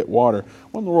to get water."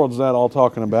 What in the world is that all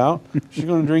talking about? She's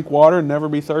going to drink water and never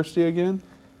be thirsty again?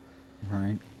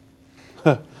 Right.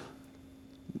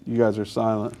 You guys are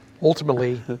silent.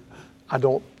 Ultimately,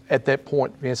 at that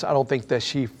point, Vince, I don't think that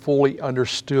she fully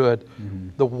understood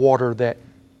the water that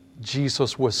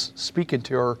Jesus was speaking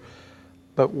to her.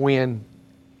 But when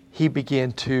he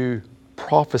began to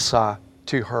prophesy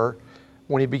to her,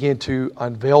 when he began to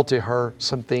unveil to her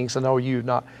some things, I know you've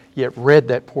not yet read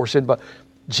that portion, but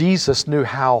Jesus knew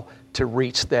how to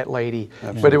reach that lady.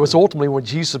 Absolutely. But it was ultimately when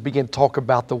Jesus began to talk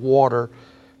about the water,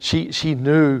 she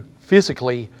knew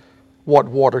physically what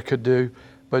water could do,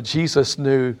 but Jesus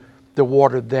knew the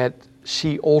water that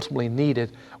she ultimately needed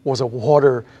was a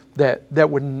water that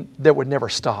would never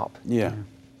stop. Yeah.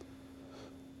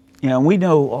 Yeah, and we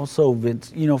know also,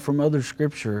 Vince, from other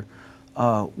scripture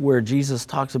where Jesus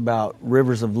talks about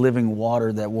rivers of living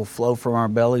water that will flow from our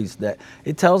bellies, that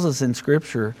it tells us in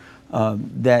scripture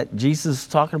that Jesus is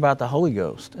talking about the Holy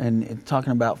Ghost and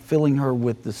talking about filling her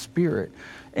with the Spirit.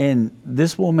 And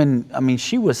this woman,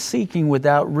 she was seeking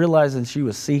without realizing she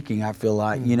was seeking, I feel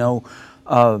like.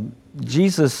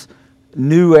 Jesus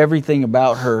knew everything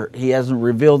about her. He hasn't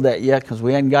revealed that yet because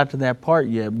we hadn't got to that part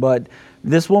yet. But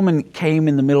this woman came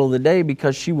in the middle of the day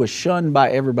because she was shunned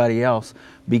by everybody else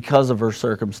because of her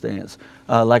circumstance.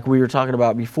 Like we were talking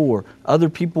about before, other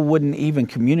people wouldn't even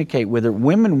communicate with her.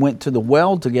 Women went to the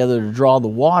well together to draw the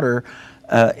water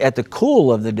at the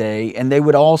cool of the day, and they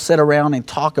would all sit around and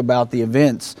talk about the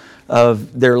events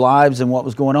of their lives and what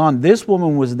was going on. This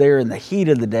woman was there in the heat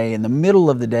of the day, in the middle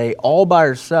of the day, all by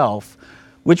herself,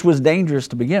 which was dangerous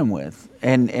to begin with.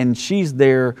 And she's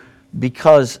there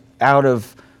because out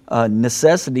of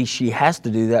necessity, she has to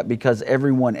do that because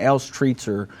everyone else treats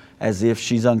her as if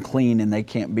she's unclean and they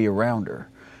can't be around her.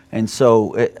 And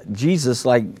so Jesus,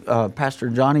 like Pastor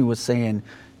Johnny was saying,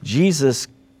 Jesus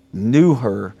knew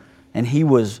her, and he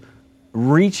was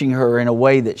reaching her in a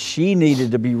way that she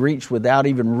needed to be reached without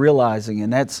even realizing.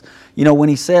 And that's, when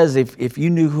he says, if you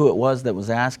knew who it was that was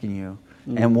asking you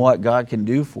and what God can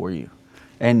do for you.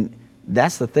 And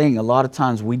that's the thing. A lot of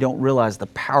times we don't realize the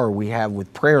power we have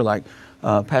with prayer. Like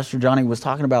Pastor Johnny was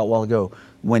talking about a while ago,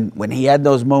 when he had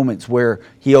those moments where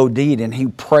he OD'd and he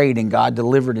prayed and God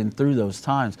delivered him through those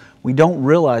times. We don't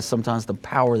realize sometimes the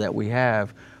power that we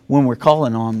have when we're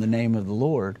calling on the name of the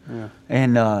Lord. Yeah.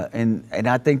 And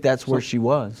I think that's where she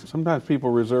was. Sometimes people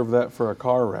reserve that for a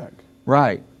car wreck.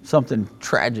 Right. Something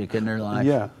tragic in their life.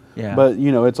 Yeah. Yeah. But,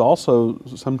 it's also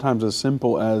sometimes as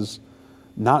simple as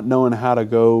not knowing how to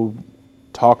go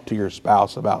talk to your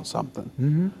spouse about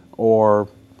something, or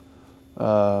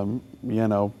you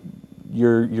know,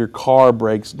 your car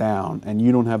breaks down and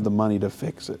you don't have the money to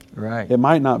fix it. Right. It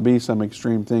might not be some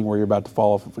extreme thing where you're about to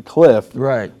fall off of a cliff.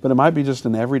 Right. But it might be just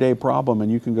an everyday problem,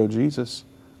 and you can go, Jesus,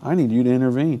 I need you to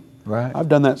intervene. Right. I've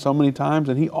done that so many times,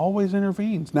 and he always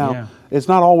intervenes. Now, Yeah. it's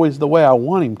not always the way I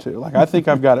want him to. Like, I think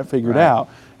I've got it figured Right. out,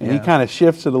 and he Yeah. kind of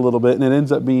shifts it a little bit, and it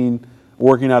ends up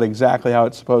working out exactly how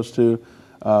it's supposed to,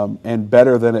 and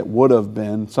better than it would have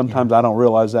been. Sometimes I don't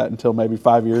realize that until maybe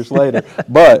 5 years later.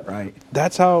 But Right.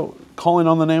 that's how calling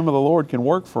on the name of the Lord can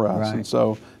work for us. Right. And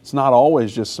so it's not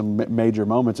always just some major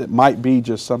moments. It might be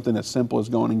just something as simple as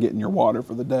going and getting your water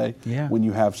for the day Yeah. when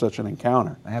you have such an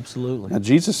encounter. Absolutely. Now,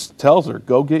 Jesus tells her,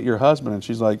 go get your husband. And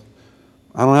she's like,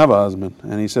 I don't have a husband.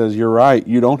 And he says, you're right,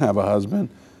 you don't have a husband.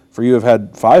 For you have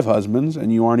had 5 husbands,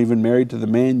 and you aren't even married to the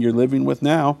man you're living with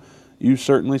now. You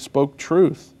certainly spoke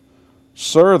truth.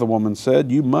 Sir, the woman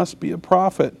said, you must be a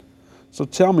prophet. So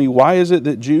tell me, why is it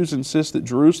that Jews insist that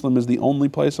Jerusalem is the only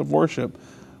place of worship,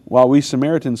 while we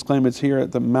Samaritans claim it's here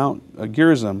at the Mount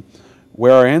Gerizim,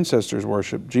 where our ancestors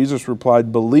worshiped? Jesus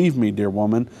replied, believe me, dear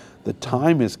woman, the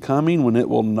time is coming when it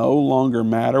will no longer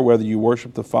matter whether you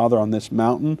worship the Father on this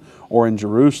mountain or in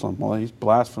Jerusalem. Well, he's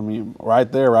blaspheming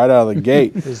right there, right out of the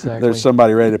gate. Exactly. There's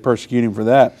somebody ready to persecute him for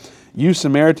that. You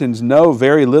Samaritans know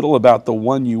very little about the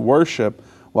one you worship,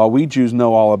 while we Jews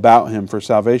know all about him, for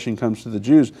salvation comes to the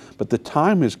Jews. But the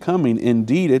time is coming,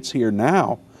 indeed it's here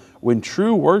now, when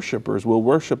true worshipers will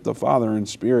worship the Father in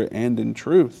spirit and in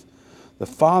truth. The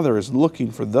Father is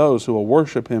looking for those who will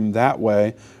worship him that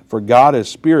way, for God is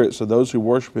spirit, so those who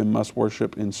worship him must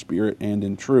worship in spirit and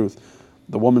in truth.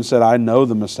 The woman said, I know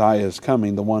the Messiah is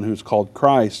coming, the one who's called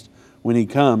Christ. When he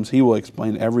comes, he will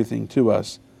explain everything to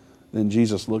us. Then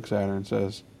Jesus looks at her and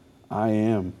says, I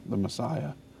am the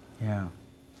Messiah. Yeah.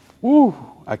 Woo!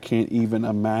 I can't even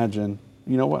imagine.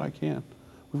 You know what? I can.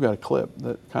 We've got a clip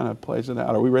that kind of plays it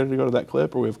out. Are we ready to go to that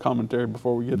clip, or we have commentary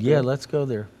before we get there? Yeah, let's go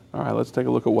there. All right, let's take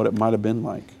a look at what it might have been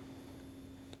like.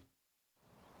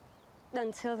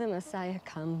 Until the Messiah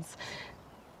comes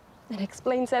and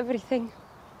explains everything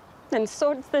and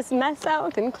sorts this mess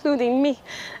out, including me,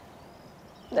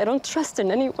 I don't trust in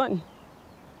anyone.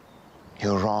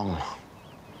 You're wrong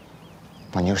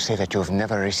when you say that you've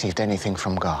never received anything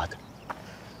from God.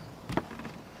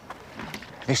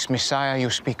 This Messiah you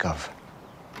speak of,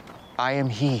 I am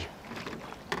he.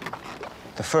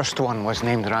 The first one was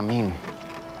named Ramin.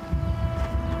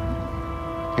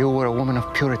 You were a woman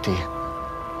of purity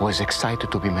who was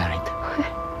excited to be married.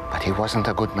 But he wasn't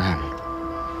a good man.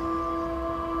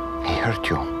 He hurt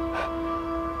you.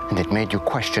 And it made you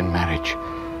question marriage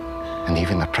and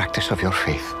even the practice of your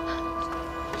faith.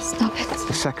 Stop it.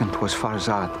 The second was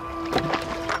Farzad.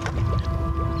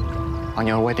 On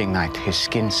your wedding night, his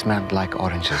skin smelled like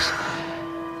oranges.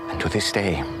 And to this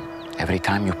day, every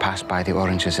time you pass by the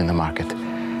oranges in the market,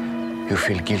 you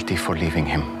feel guilty for leaving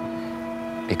him,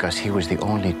 because he was the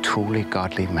only truly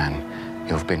godly man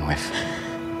you've been with.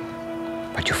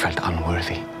 But you felt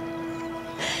unworthy.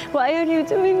 Why are you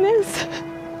doing this?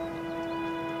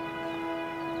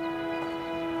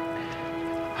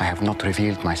 I have not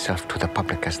revealed myself to the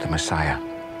public as the Messiah.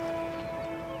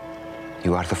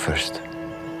 You are the first.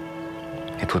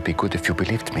 It would be good if you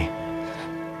believed me.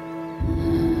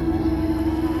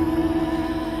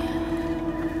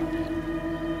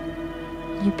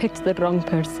 You picked the wrong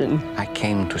person. I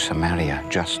came to Samaria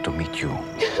just to meet you.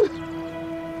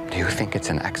 Do you think it's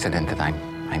an accident that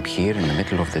I'm here in the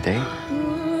middle of the day?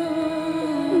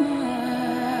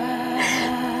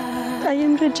 I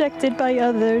am rejected by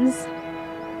others.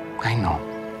 I know,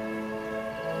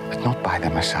 but not by the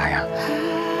Messiah.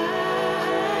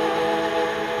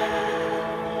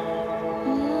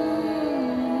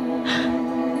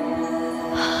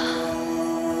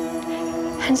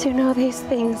 And you know these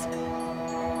things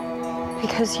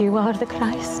because you are the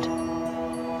Christ.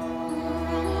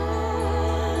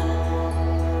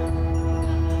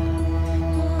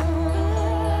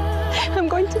 I'm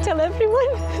going to tell everyone.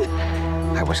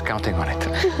 I was counting on it.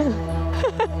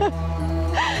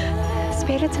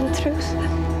 Spirit and truth.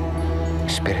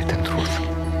 Spirit and truth.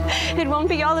 It won't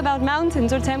be all about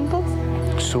mountains or temples.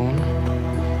 Soon,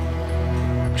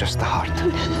 just the heart.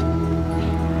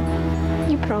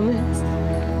 You promise.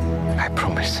 I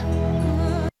promise.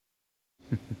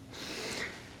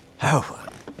 Oh,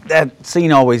 that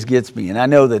scene always gets me, and I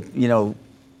know that, you know,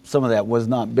 some of that was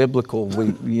not biblical.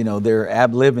 They're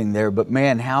ad-libbing there, but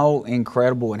man, how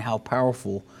incredible and how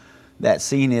powerful that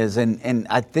scene is, and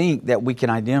I think that we can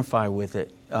identify with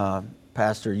it,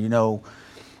 Pastor. You know,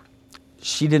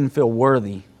 she didn't feel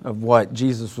worthy of what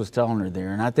Jesus was telling her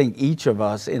there. And I think each of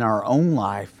us in our own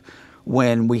life,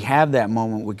 when we have that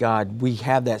moment with God, we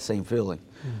have that same feeling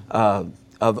of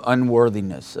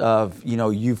unworthiness, of,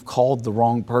 you've called the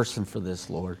wrong person for this,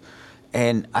 Lord.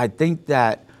 And I think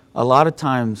that a lot of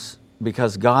times,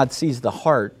 because God sees the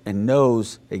heart and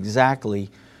knows exactly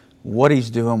what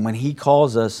He's doing, when He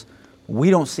calls us,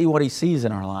 we don't see what He sees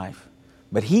in our life,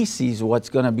 but He sees what's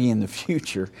going to be in the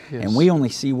future. Yes. And we only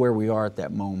see where we are at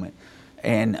that moment.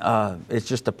 And it's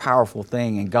just a powerful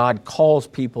thing. And God calls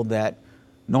people that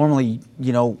normally,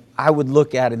 I would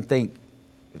look at and think,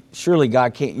 surely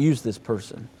God can't use this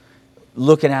person,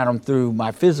 looking at them through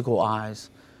my physical eyes.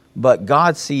 But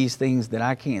God sees things that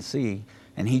I can't see,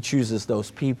 and He chooses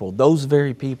those people, those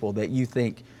very people that you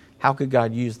think, how could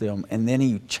God use them? And then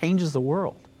He changes the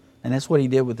world. And that's what He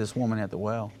did with this woman at the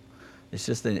well. It's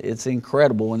just, it's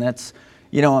incredible. And that's,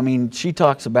 she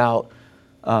talks about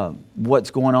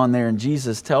what's going on there, and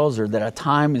Jesus tells her that a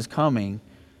time is coming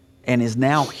and is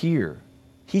now here.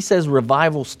 He says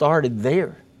revival started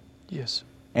there. Yes.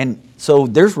 And so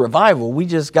there's revival. We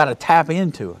just got to tap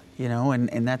into it,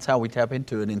 and that's how we tap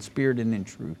into it, in spirit and in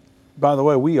truth. By the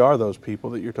way, we are those people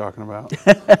that you're talking about.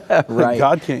 Right.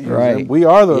 God can't use them. We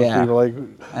are those people. Like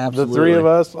Absolutely. The three of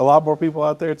us, a lot more people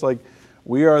out there. It's like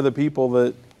we are the people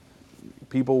that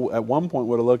people at one point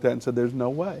would have looked at and said, there's no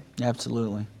way.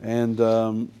 Absolutely.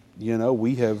 And,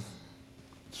 we have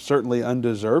certainly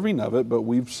undeserving of it, but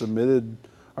we've submitted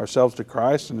ourselves to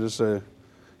Christ and just say,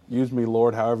 use me,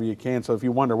 Lord, however you can. So if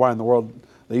you wonder why in the world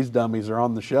these dummies are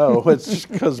on the show, it's just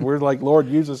because we're like, Lord,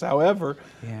 use us however.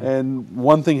 Yeah. And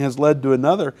one thing has led to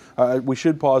another. We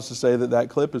should pause to say that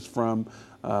clip is from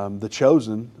the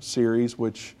Chosen series,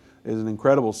 which is an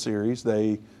incredible series.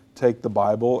 They take the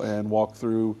Bible and walk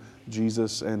through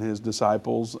Jesus and His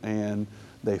disciples, and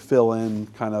they fill in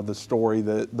kind of the story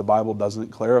that the Bible doesn't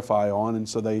clarify on. And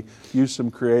so they use some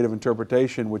creative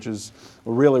interpretation, which is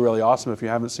really, really awesome. If you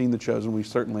haven't seen The Chosen, we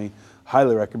certainly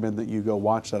highly recommend that you go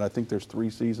watch that. I think there's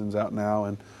 3 seasons out now,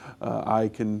 and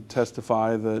I can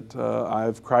testify that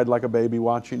I've cried like a baby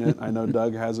watching it. I know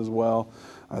Doug has as well.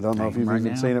 I don't know if you've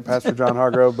even seen it, Pastor John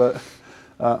Hargrove, but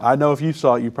I know if you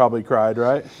saw it, you probably cried,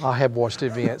 right? I have watched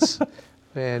events.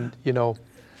 And,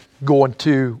 going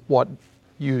to what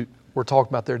you were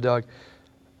talking about there, Doug,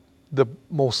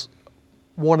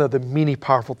 one of the many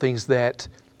powerful things that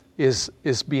is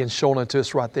being shown unto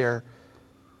us right there,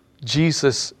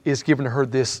 Jesus is giving her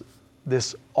this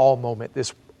all moment,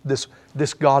 this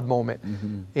God moment,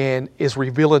 and is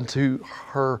revealing to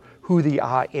her who the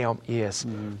I Am is.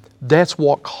 That's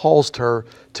what caused her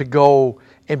to go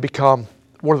and become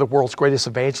one of the world's greatest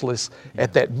evangelists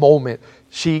at that moment.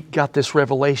 She got this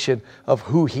revelation of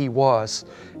who He was,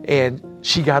 and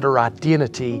she got her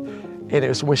identity. And it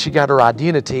was when she got her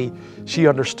identity, she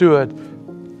understood,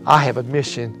 I have a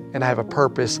mission and I have a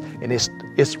purpose, and it's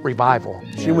revival.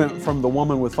 She went from the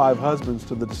woman with 5 husbands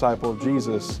to the disciple of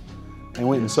Jesus and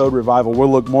went and sowed revival.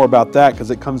 We'll look more about that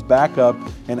because it comes back up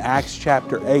in Acts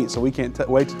chapter 8. So we can't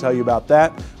wait to tell you about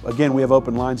that. Again, we have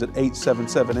open lines at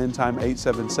 877 End Time,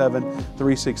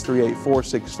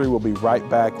 877-363-8463. We'll be right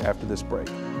back after this break.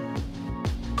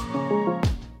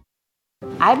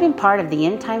 I've been part of the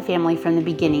End Time family from the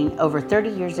beginning over 30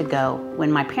 years ago when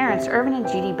my parents, Irvin and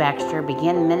Judy Baxter,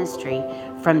 began ministry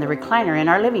from the recliner in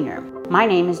our living room. My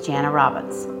name is Jana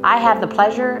Robbins. I have the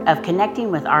pleasure of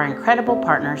connecting with our incredible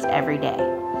partners every day.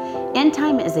 End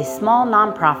Time is a small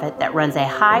nonprofit that runs a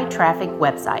high-traffic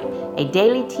website, a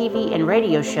daily TV and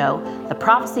radio show, the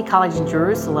Prophecy College in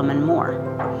Jerusalem, and more.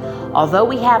 Although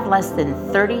we have less than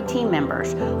 30 team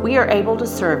members, we are able to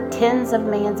serve tens of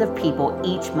millions of people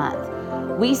each month.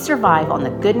 We survive on the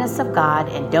goodness of God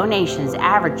and donations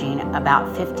averaging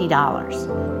about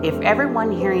 $50. If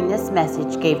everyone hearing this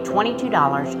message gave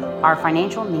 $22, our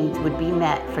financial needs would be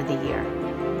met for the year.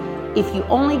 If you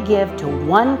only give to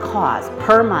one cause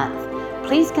per month,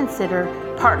 please consider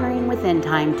partnering with End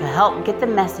Time to help get the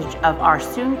message of our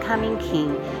soon-coming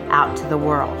King out to the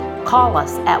world. Call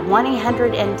us at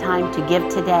 1-800-END-TIME to give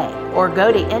today, or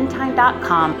go to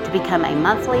endtime.com to become a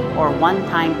monthly or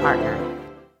one-time partner.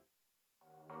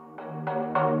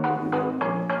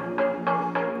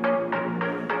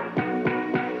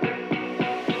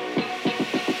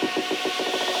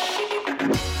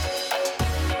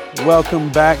 Welcome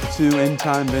back to End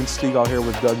Time. Vince Stegall here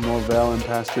with Doug Norvell and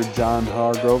Pastor John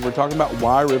Hargrove. We're talking about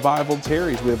why revival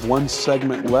tarries. We have one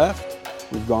segment left.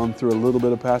 We've gone through a little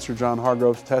bit of Pastor John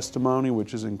Hargrove's testimony,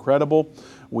 which is incredible.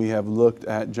 We have looked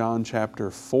at John chapter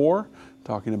 4,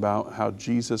 talking about how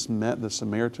Jesus met the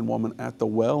Samaritan woman at the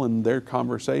well in their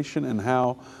conversation, and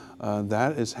how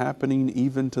that is happening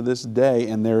even to this day.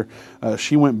 And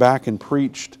she went back and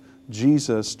preached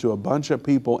Jesus to a bunch of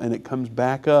people, and it comes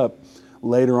back up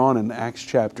later on in Acts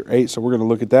chapter 8. So we're going to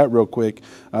look at that real quick,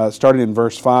 starting in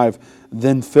verse 5.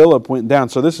 Then Philip went down.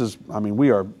 So this is,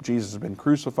 Jesus has been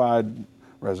crucified,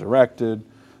 resurrected.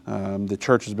 The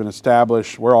church has been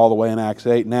established. We're all the way in Acts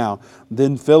 8 now.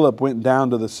 Then Philip went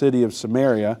down to the city of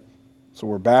Samaria. So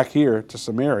we're back here to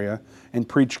Samaria, and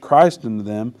preached Christ unto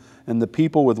them. And the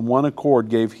people with one accord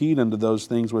gave heed unto those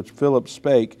things which Philip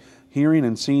spake, hearing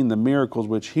and seeing the miracles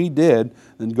which he did.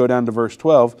 Then go down to verse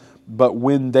 12. But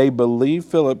when they believed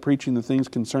Philip preaching the things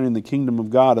concerning the kingdom of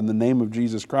God in the name of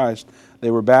Jesus Christ,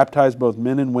 they were baptized, both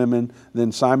men and women.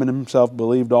 Then Simon himself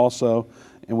believed also.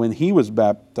 And when he was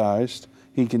baptized,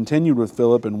 he continued with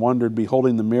Philip and wondered,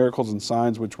 beholding the miracles and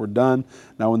signs which were done.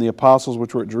 Now when the apostles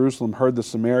which were at Jerusalem heard that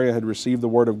Samaria had received the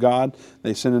word of God,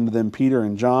 they sent unto them Peter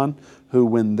and John, who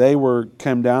when they were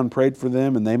come down prayed for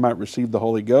them, and they might receive the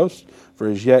Holy Ghost. For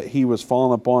as yet he was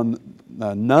fallen upon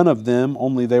none of them,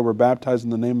 only they were baptized in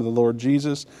the name of the Lord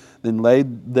Jesus. Then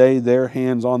laid they their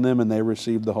hands on them, and they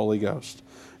received the Holy Ghost.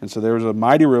 And so there was a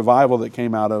mighty revival that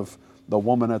came out of the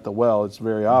woman at the well. It's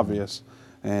very obvious.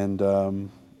 And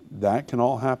that can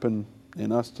all happen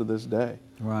in us to this day.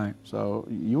 Right. So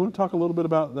you want to talk a little bit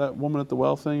about that woman at the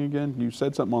well thing again? You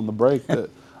said something on the break that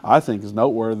I think is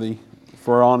noteworthy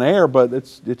for on air, but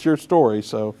it's your story,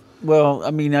 so. Well,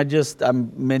 I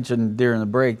mentioned during the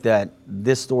break that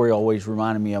this story always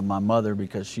reminded me of my mother,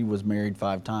 because she was married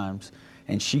 5 times,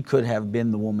 and she could have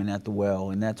been the woman at the well.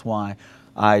 And that's why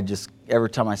every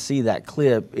time I see that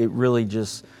clip, it really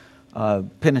just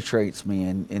penetrates me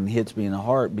and hits me in the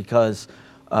heart, because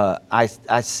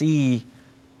I see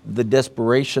the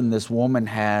desperation this woman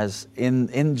has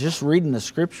in just reading the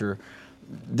scripture.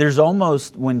 There's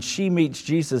almost, when she meets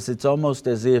Jesus, it's almost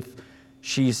as if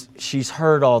she's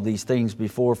heard all these things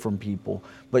before from people,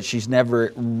 but she's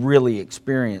never really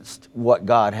experienced what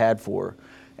God had for her.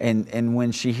 And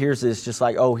when she hears this, just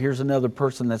like, oh, here's another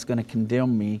person that's going to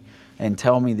condemn me and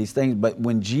tell me these things. But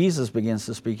when Jesus begins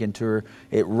to speak into her,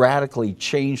 it radically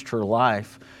changed her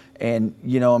life. And,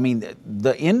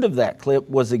 the end of that clip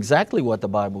was exactly what the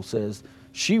Bible says.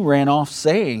 She ran off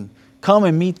saying, come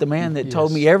and meet the man that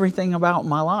told me everything about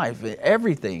my life,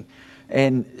 everything.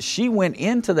 And she went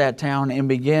into that town and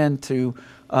began to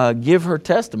give her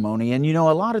testimony. And, a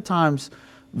lot of times,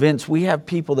 Vince, we have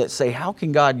people that say, how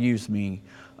can God use me?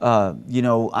 I'm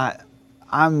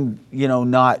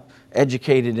not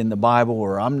educated in the Bible,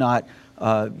 or I'm not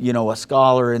a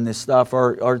scholar in this stuff,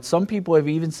 or some people have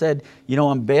even said,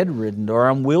 I'm bedridden, or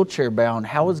I'm wheelchair bound.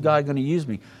 How is God going to use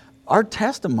me? Our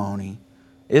testimony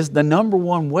is the number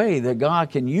one way that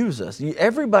God can use us.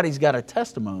 Everybody's got a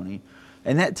testimony,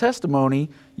 and that testimony,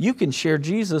 you can share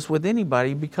Jesus with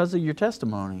anybody because of your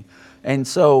testimony. And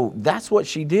so that's what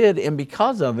she did, and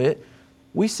because of it,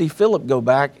 we see Philip go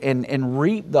back and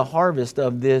reap the harvest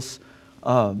of this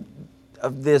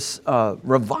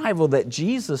revival that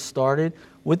Jesus started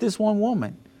with this one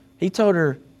woman. He told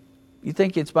her, you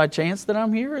think it's by chance that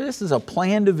I'm here? This is a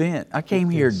planned event. I came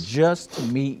here just to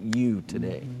meet you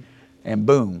today. Mm-hmm. And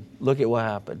boom, look at what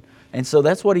happened. And so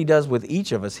that's what he does with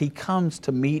each of us. He comes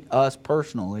to meet us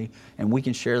personally, and we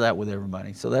can share that with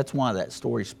everybody. So that's why that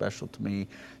story's special to me.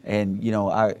 And,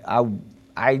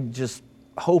 I just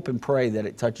hope and pray that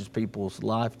it touches people's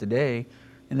life today,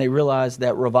 and they realize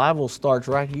that revival starts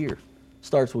right here.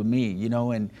 Starts with me,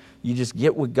 and you just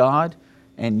get with God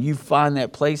and you find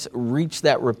that place, reach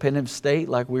that repentant state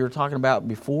like we were talking about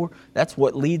before. That's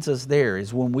what leads us there,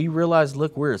 is when we realize,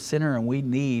 look, we're a sinner and we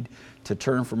need to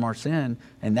turn from our sin,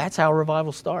 and that's how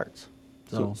revival starts.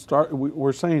 So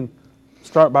we're saying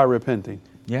start by repenting.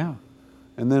 Yeah.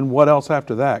 And then what else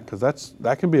after that? Because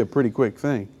that can be a pretty quick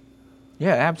thing.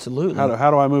 Yeah, absolutely. How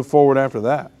do I move forward after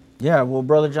that? Yeah, well,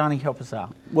 Brother Johnny, help us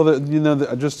out. Well,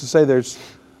 just to say, there's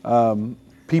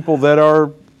people that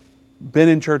are been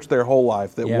in church their whole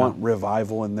life that want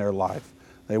revival in their life.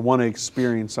 They want to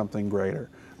experience something greater.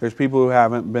 There's people who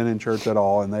haven't been in church at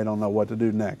all and they don't know what to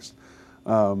do next.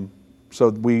 So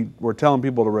we're telling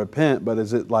people to repent, but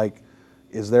is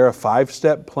there a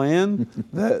 5-step plan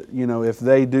that, if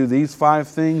they do these 5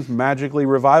 things, magically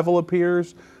revival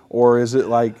appears? Or is it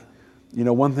like,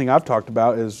 one thing I've talked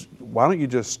about is, why don't you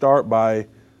just start by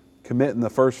committing the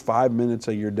first 5 minutes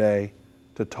of your day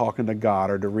to talking to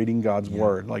God or to reading God's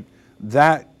Word? Like,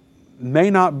 that may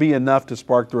not be enough to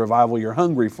spark the revival you're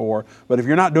hungry for, but if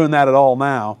you're not doing that at all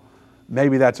now,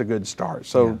 maybe that's a good start.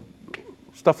 So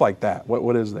stuff like that.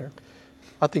 What is there?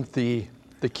 I think the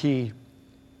key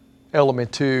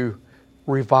element to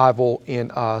revival in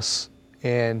us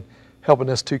and helping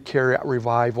us to carry out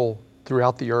revival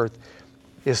throughout the earth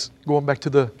is going back to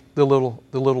the little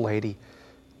lady.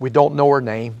 We don't know her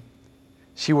name.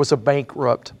 She was a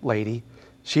bankrupt lady.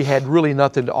 She had really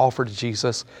nothing to offer to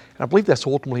Jesus. And I believe that's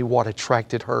ultimately what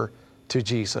attracted her to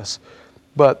Jesus.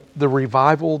 But the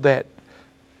revival that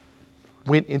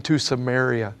went into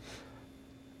Samaria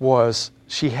was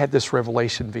she had this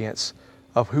revelation, Vince,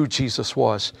 of who Jesus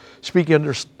was. She began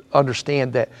to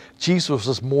understand that Jesus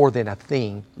was more than a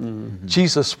thing. Mm-hmm.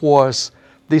 Jesus was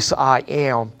this I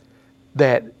am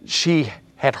that she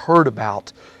had heard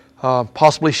about.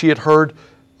 Possibly she had heard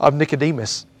of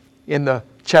Nicodemus in the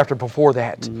chapter before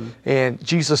that. Mm-hmm. And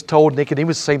Jesus told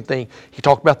Nicodemus the same thing. He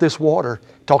talked about this water,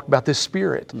 talked about this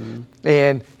Spirit. Mm-hmm.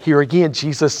 And here again,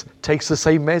 Jesus takes the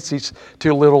same message to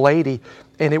a little lady.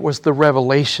 And it was the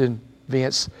revelation,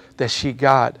 Vince, that she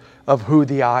got of who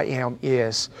the I am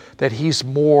is. That He's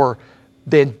more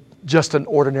than just an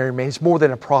ordinary man. He's more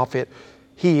than a prophet.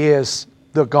 He is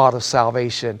the God of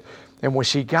salvation. And when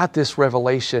she got this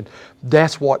revelation,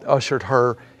 that's what ushered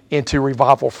her into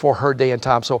revival for her day and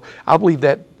time. So I believe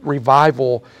that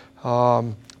revival,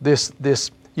 this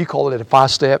you call it a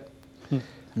 5-step.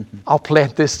 I'll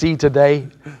plant this seed today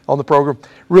on the program.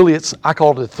 Really, I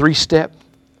call it a 3-step.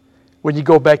 When you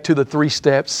go back to the 3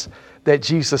 steps that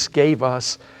Jesus gave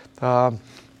us,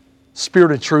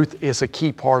 Spirit and truth is a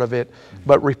key part of it,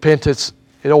 but repentance,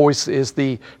 it always is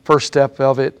the first step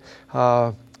of it.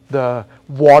 The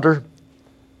water,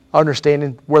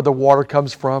 understanding where the water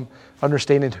comes from,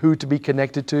 understanding who to be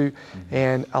connected to,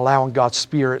 and allowing God's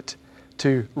Spirit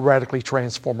to radically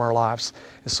transform our lives.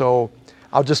 And so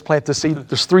I'll just plant the seed.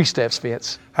 There's 3 steps,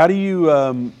 Vince. How do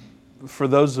you, for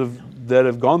those that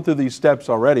have gone through these steps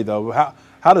already, though,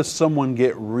 how does someone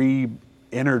get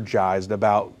re-energized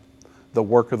about the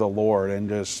work of the Lord and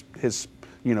just His,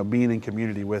 being in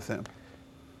community with Him?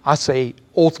 I say,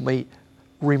 ultimately,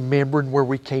 remembering where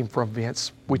we came from,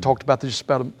 Vince. We talked about this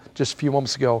just a few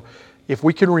moments ago. If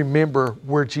we can remember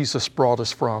where Jesus brought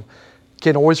us from,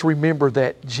 can always remember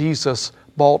that Jesus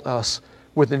bought us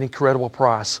with an incredible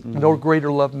price. Mm-hmm. No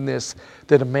greater love than this,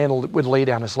 that a man would lay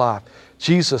down his life.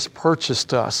 Jesus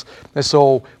purchased us. And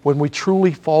so when we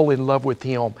truly fall in love with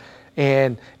Him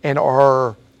and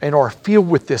are filled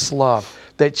with this love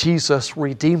that Jesus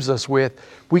redeems us with,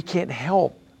 we can't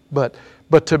help but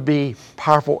to be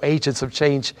powerful agents of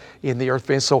change in the earth.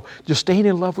 And so just staying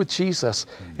in love with Jesus.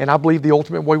 And I believe the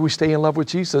ultimate way we stay in love with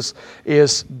Jesus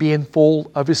is being full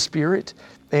of His Spirit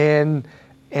and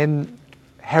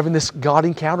having this God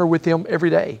encounter with Him every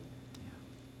day.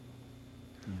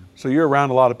 So you're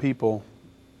around a lot of people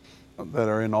that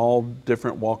are in all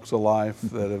different walks of life,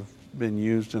 that have been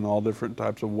used in all different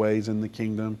types of ways in the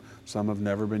kingdom. Some have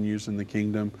never been used in the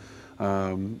kingdom.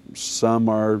 Some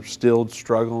are still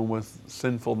struggling with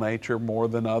sinful nature more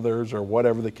than others, or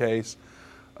whatever the case.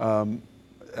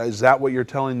 Is that what you're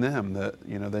telling them, that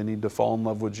they need to fall in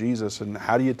love with Jesus? And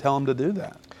how do you tell them to do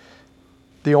that?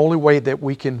 The only way that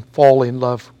we can fall in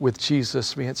love with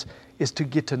Jesus, Vince, is to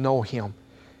get to know Him.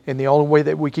 And the only way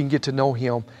that we can get to know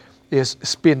Him is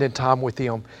spending time with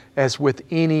Him. As with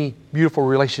any beautiful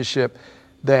relationship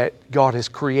that God has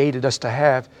created us to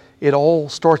have, it all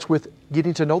starts with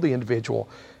getting to know the individual.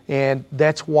 And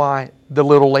that's why the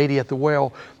little lady at the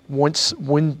well,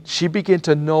 when she began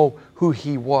to know who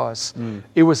He was,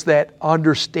 it was that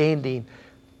understanding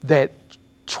that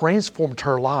transformed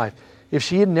her life. If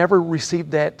she had never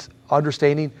received that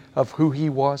understanding of who He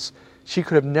was, she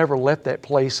could have never left that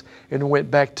place and went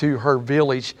back to her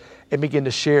village and began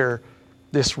to share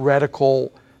this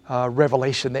radical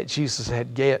revelation that Jesus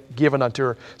had given unto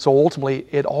her. So ultimately,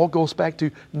 it all goes back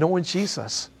to knowing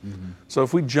Jesus. Mm-hmm. So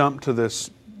if we jump to this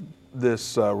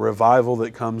revival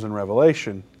that comes in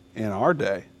Revelation in our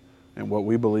day, and what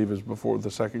we believe is before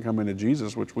the second coming of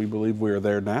Jesus, which we believe we are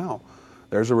there now,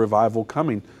 there's a revival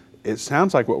coming. It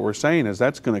sounds like what we're saying is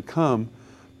that's going to come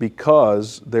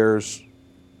because there's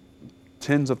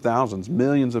tens of thousands,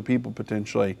 millions of people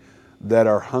potentially that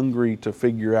are hungry to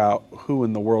figure out who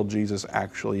in the world Jesus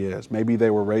actually is. Maybe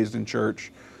they were raised in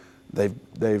church.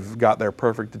 They've got their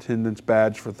perfect attendance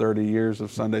badge for 30 years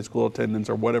of Sunday school attendance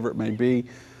or whatever it may be,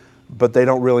 but they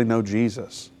don't really know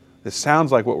Jesus. It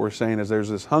sounds like what we're saying is there's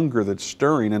this hunger that's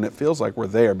stirring, and it feels like we're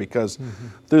there because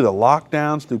through the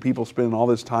lockdowns, through people spending all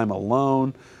this time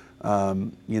alone,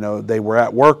 they were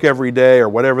at work every day or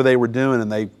whatever they were doing,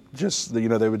 and they just, they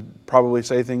would probably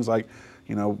say things like,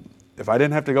 if I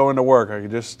didn't have to go into work, I could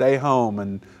just stay home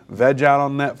and veg out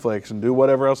on Netflix and do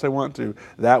whatever else they want to.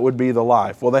 That would be the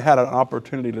life. Well, they had an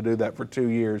opportunity to do that for 2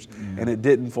 years, and it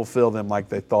didn't fulfill them like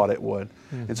they thought it would.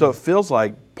 And so it feels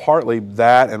like partly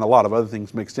that, and a lot of other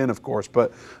things mixed in, of course,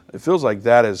 but it feels like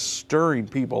that is stirring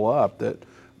people up, that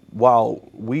while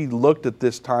we looked at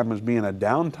this time as being a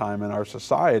downtime in our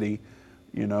society,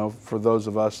 you know, for those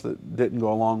of us that didn't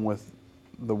go along with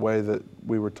the way that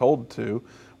we were told to,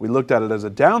 we looked at it as a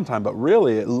downtime, but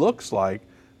really it looks like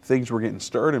things were getting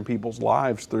stirred in people's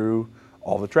lives through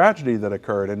all the tragedy that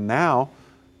occurred. And now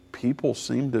people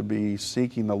seem to be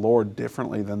seeking the Lord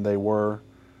differently than they were,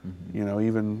 you know,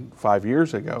 even 5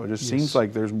 years ago. It just seems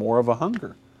like there's more of a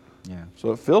hunger. Yeah.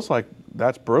 So it feels like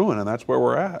that's brewing, and that's where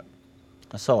we're at.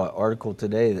 I saw an article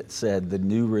today that said the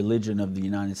new religion of the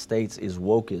United States is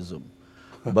wokeism.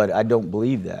 But I don't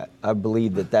believe that. I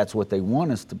believe that that's what they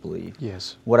want us to believe.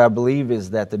 Yes. What I believe is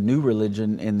that the new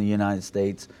religion in the United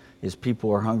States is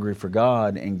people are hungry for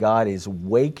God, and God is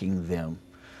waking them.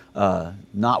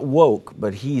 Not woke,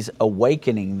 but He's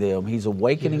awakening them. He's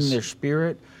awakening their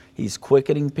spirit. He's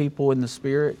quickening people in the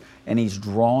spirit, and He's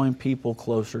drawing people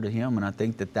closer to Him. And I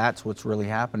think that that's what's really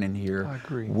happening here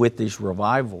with these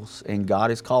revivals. And God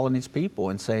is calling His people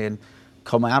and saying,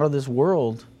 come out of this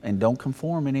world and don't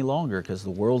conform any longer, because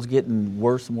the world's getting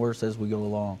worse and worse as we go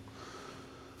along.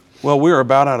 Well, we're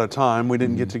about out of time. We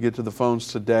didn't get to the phones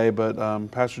today, but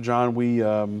Pastor John, we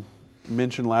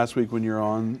mentioned last week when you're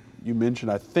on, you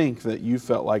mentioned, I think, that you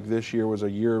felt like this year was a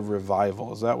year of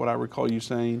revival. Is that what I recall you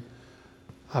saying?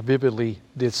 I vividly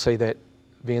did say that,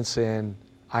 Vince, and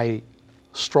I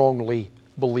strongly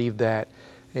believe that.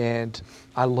 And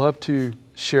I love to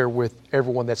share with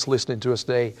everyone that's listening to us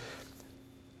today.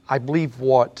 I believe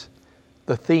what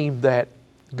the theme that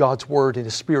God's Word and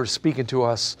His Spirit is speaking to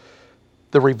us,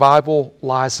 the revival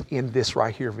lies in this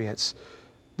right here, Vince.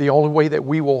 The only way that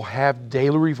we will have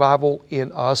daily revival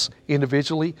in us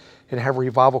individually and have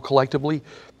revival collectively,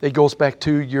 it goes back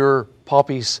to your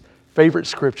Poppy's favorite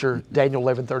scripture, Daniel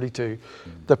 11:32.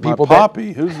 The people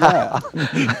Poppy, who's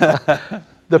that?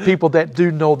 The people that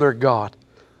do know their God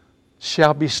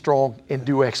shall be strong and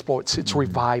do exploits. It's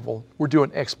revival. We're doing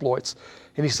exploits.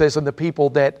 And He says, and the people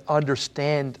that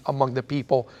understand among the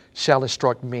people shall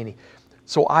instruct many.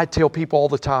 So I tell people all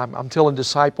the time, I'm telling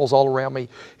disciples all around me,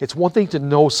 it's one thing to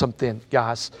know something,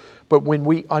 guys, but when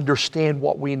we understand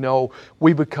what we know,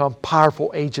 we become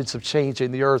powerful agents of change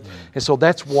in the earth. And so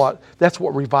that's what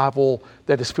revival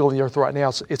that is filling the earth right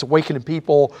now. It's awakening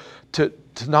people to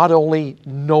not only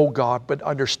know God, but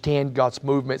understand God's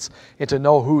movements and to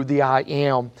know who the I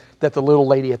am that the little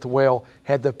lady at the well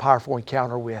had the powerful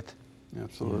encounter with.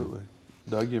 Absolutely.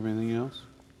 Doug, you have anything else?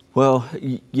 Well,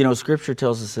 you know, Scripture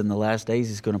tells us in the last days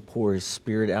He's going to pour His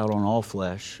Spirit out on all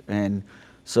flesh. And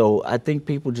so I think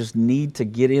people just need to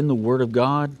get in the Word of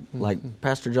God, like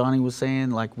Pastor Johnny was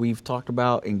saying, like we've talked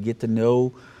about, and get to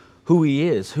know who He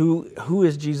is, who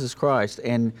is Jesus Christ,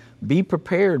 and be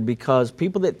prepared, because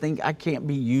people that think I can't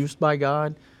be used by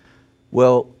God,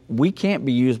 well, we can't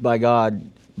be used by God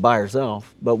by ourselves,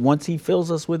 but once He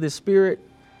fills us with His Spirit,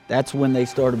 that's when they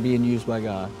started being used by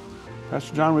God.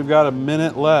 Pastor John, we've got a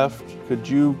minute left. Could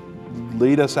you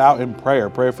lead us out in prayer?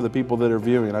 Pray for the people that are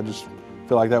viewing. I just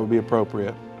feel like that would be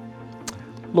appropriate.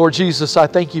 Lord Jesus, I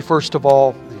thank You first of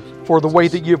all for the way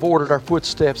that You've ordered our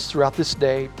footsteps throughout this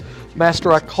day.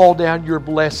 Master, I call down Your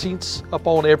blessings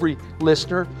upon every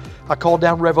listener. I call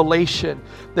down revelation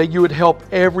that You would help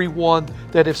everyone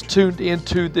that is tuned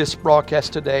into this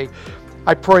broadcast today.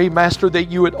 I pray, Master,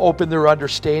 that You would open their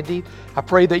understanding. I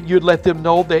pray that You'd let them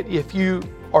know that if You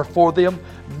are for them,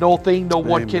 no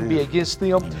one can be against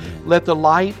them. Let the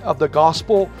light of the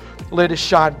gospel, let it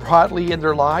shine brightly in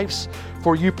their lives.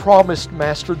 For You promised,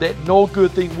 Master, that no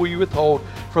good thing will You withhold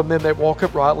from them that walk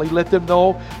uprightly. Let them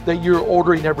know that You're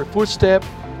ordering every footstep.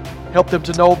 Help them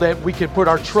to know that we can put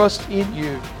our trust in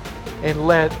You, and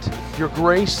let Your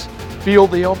grace fill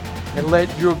them, and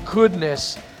let Your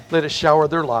goodness, let it shower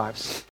their lives.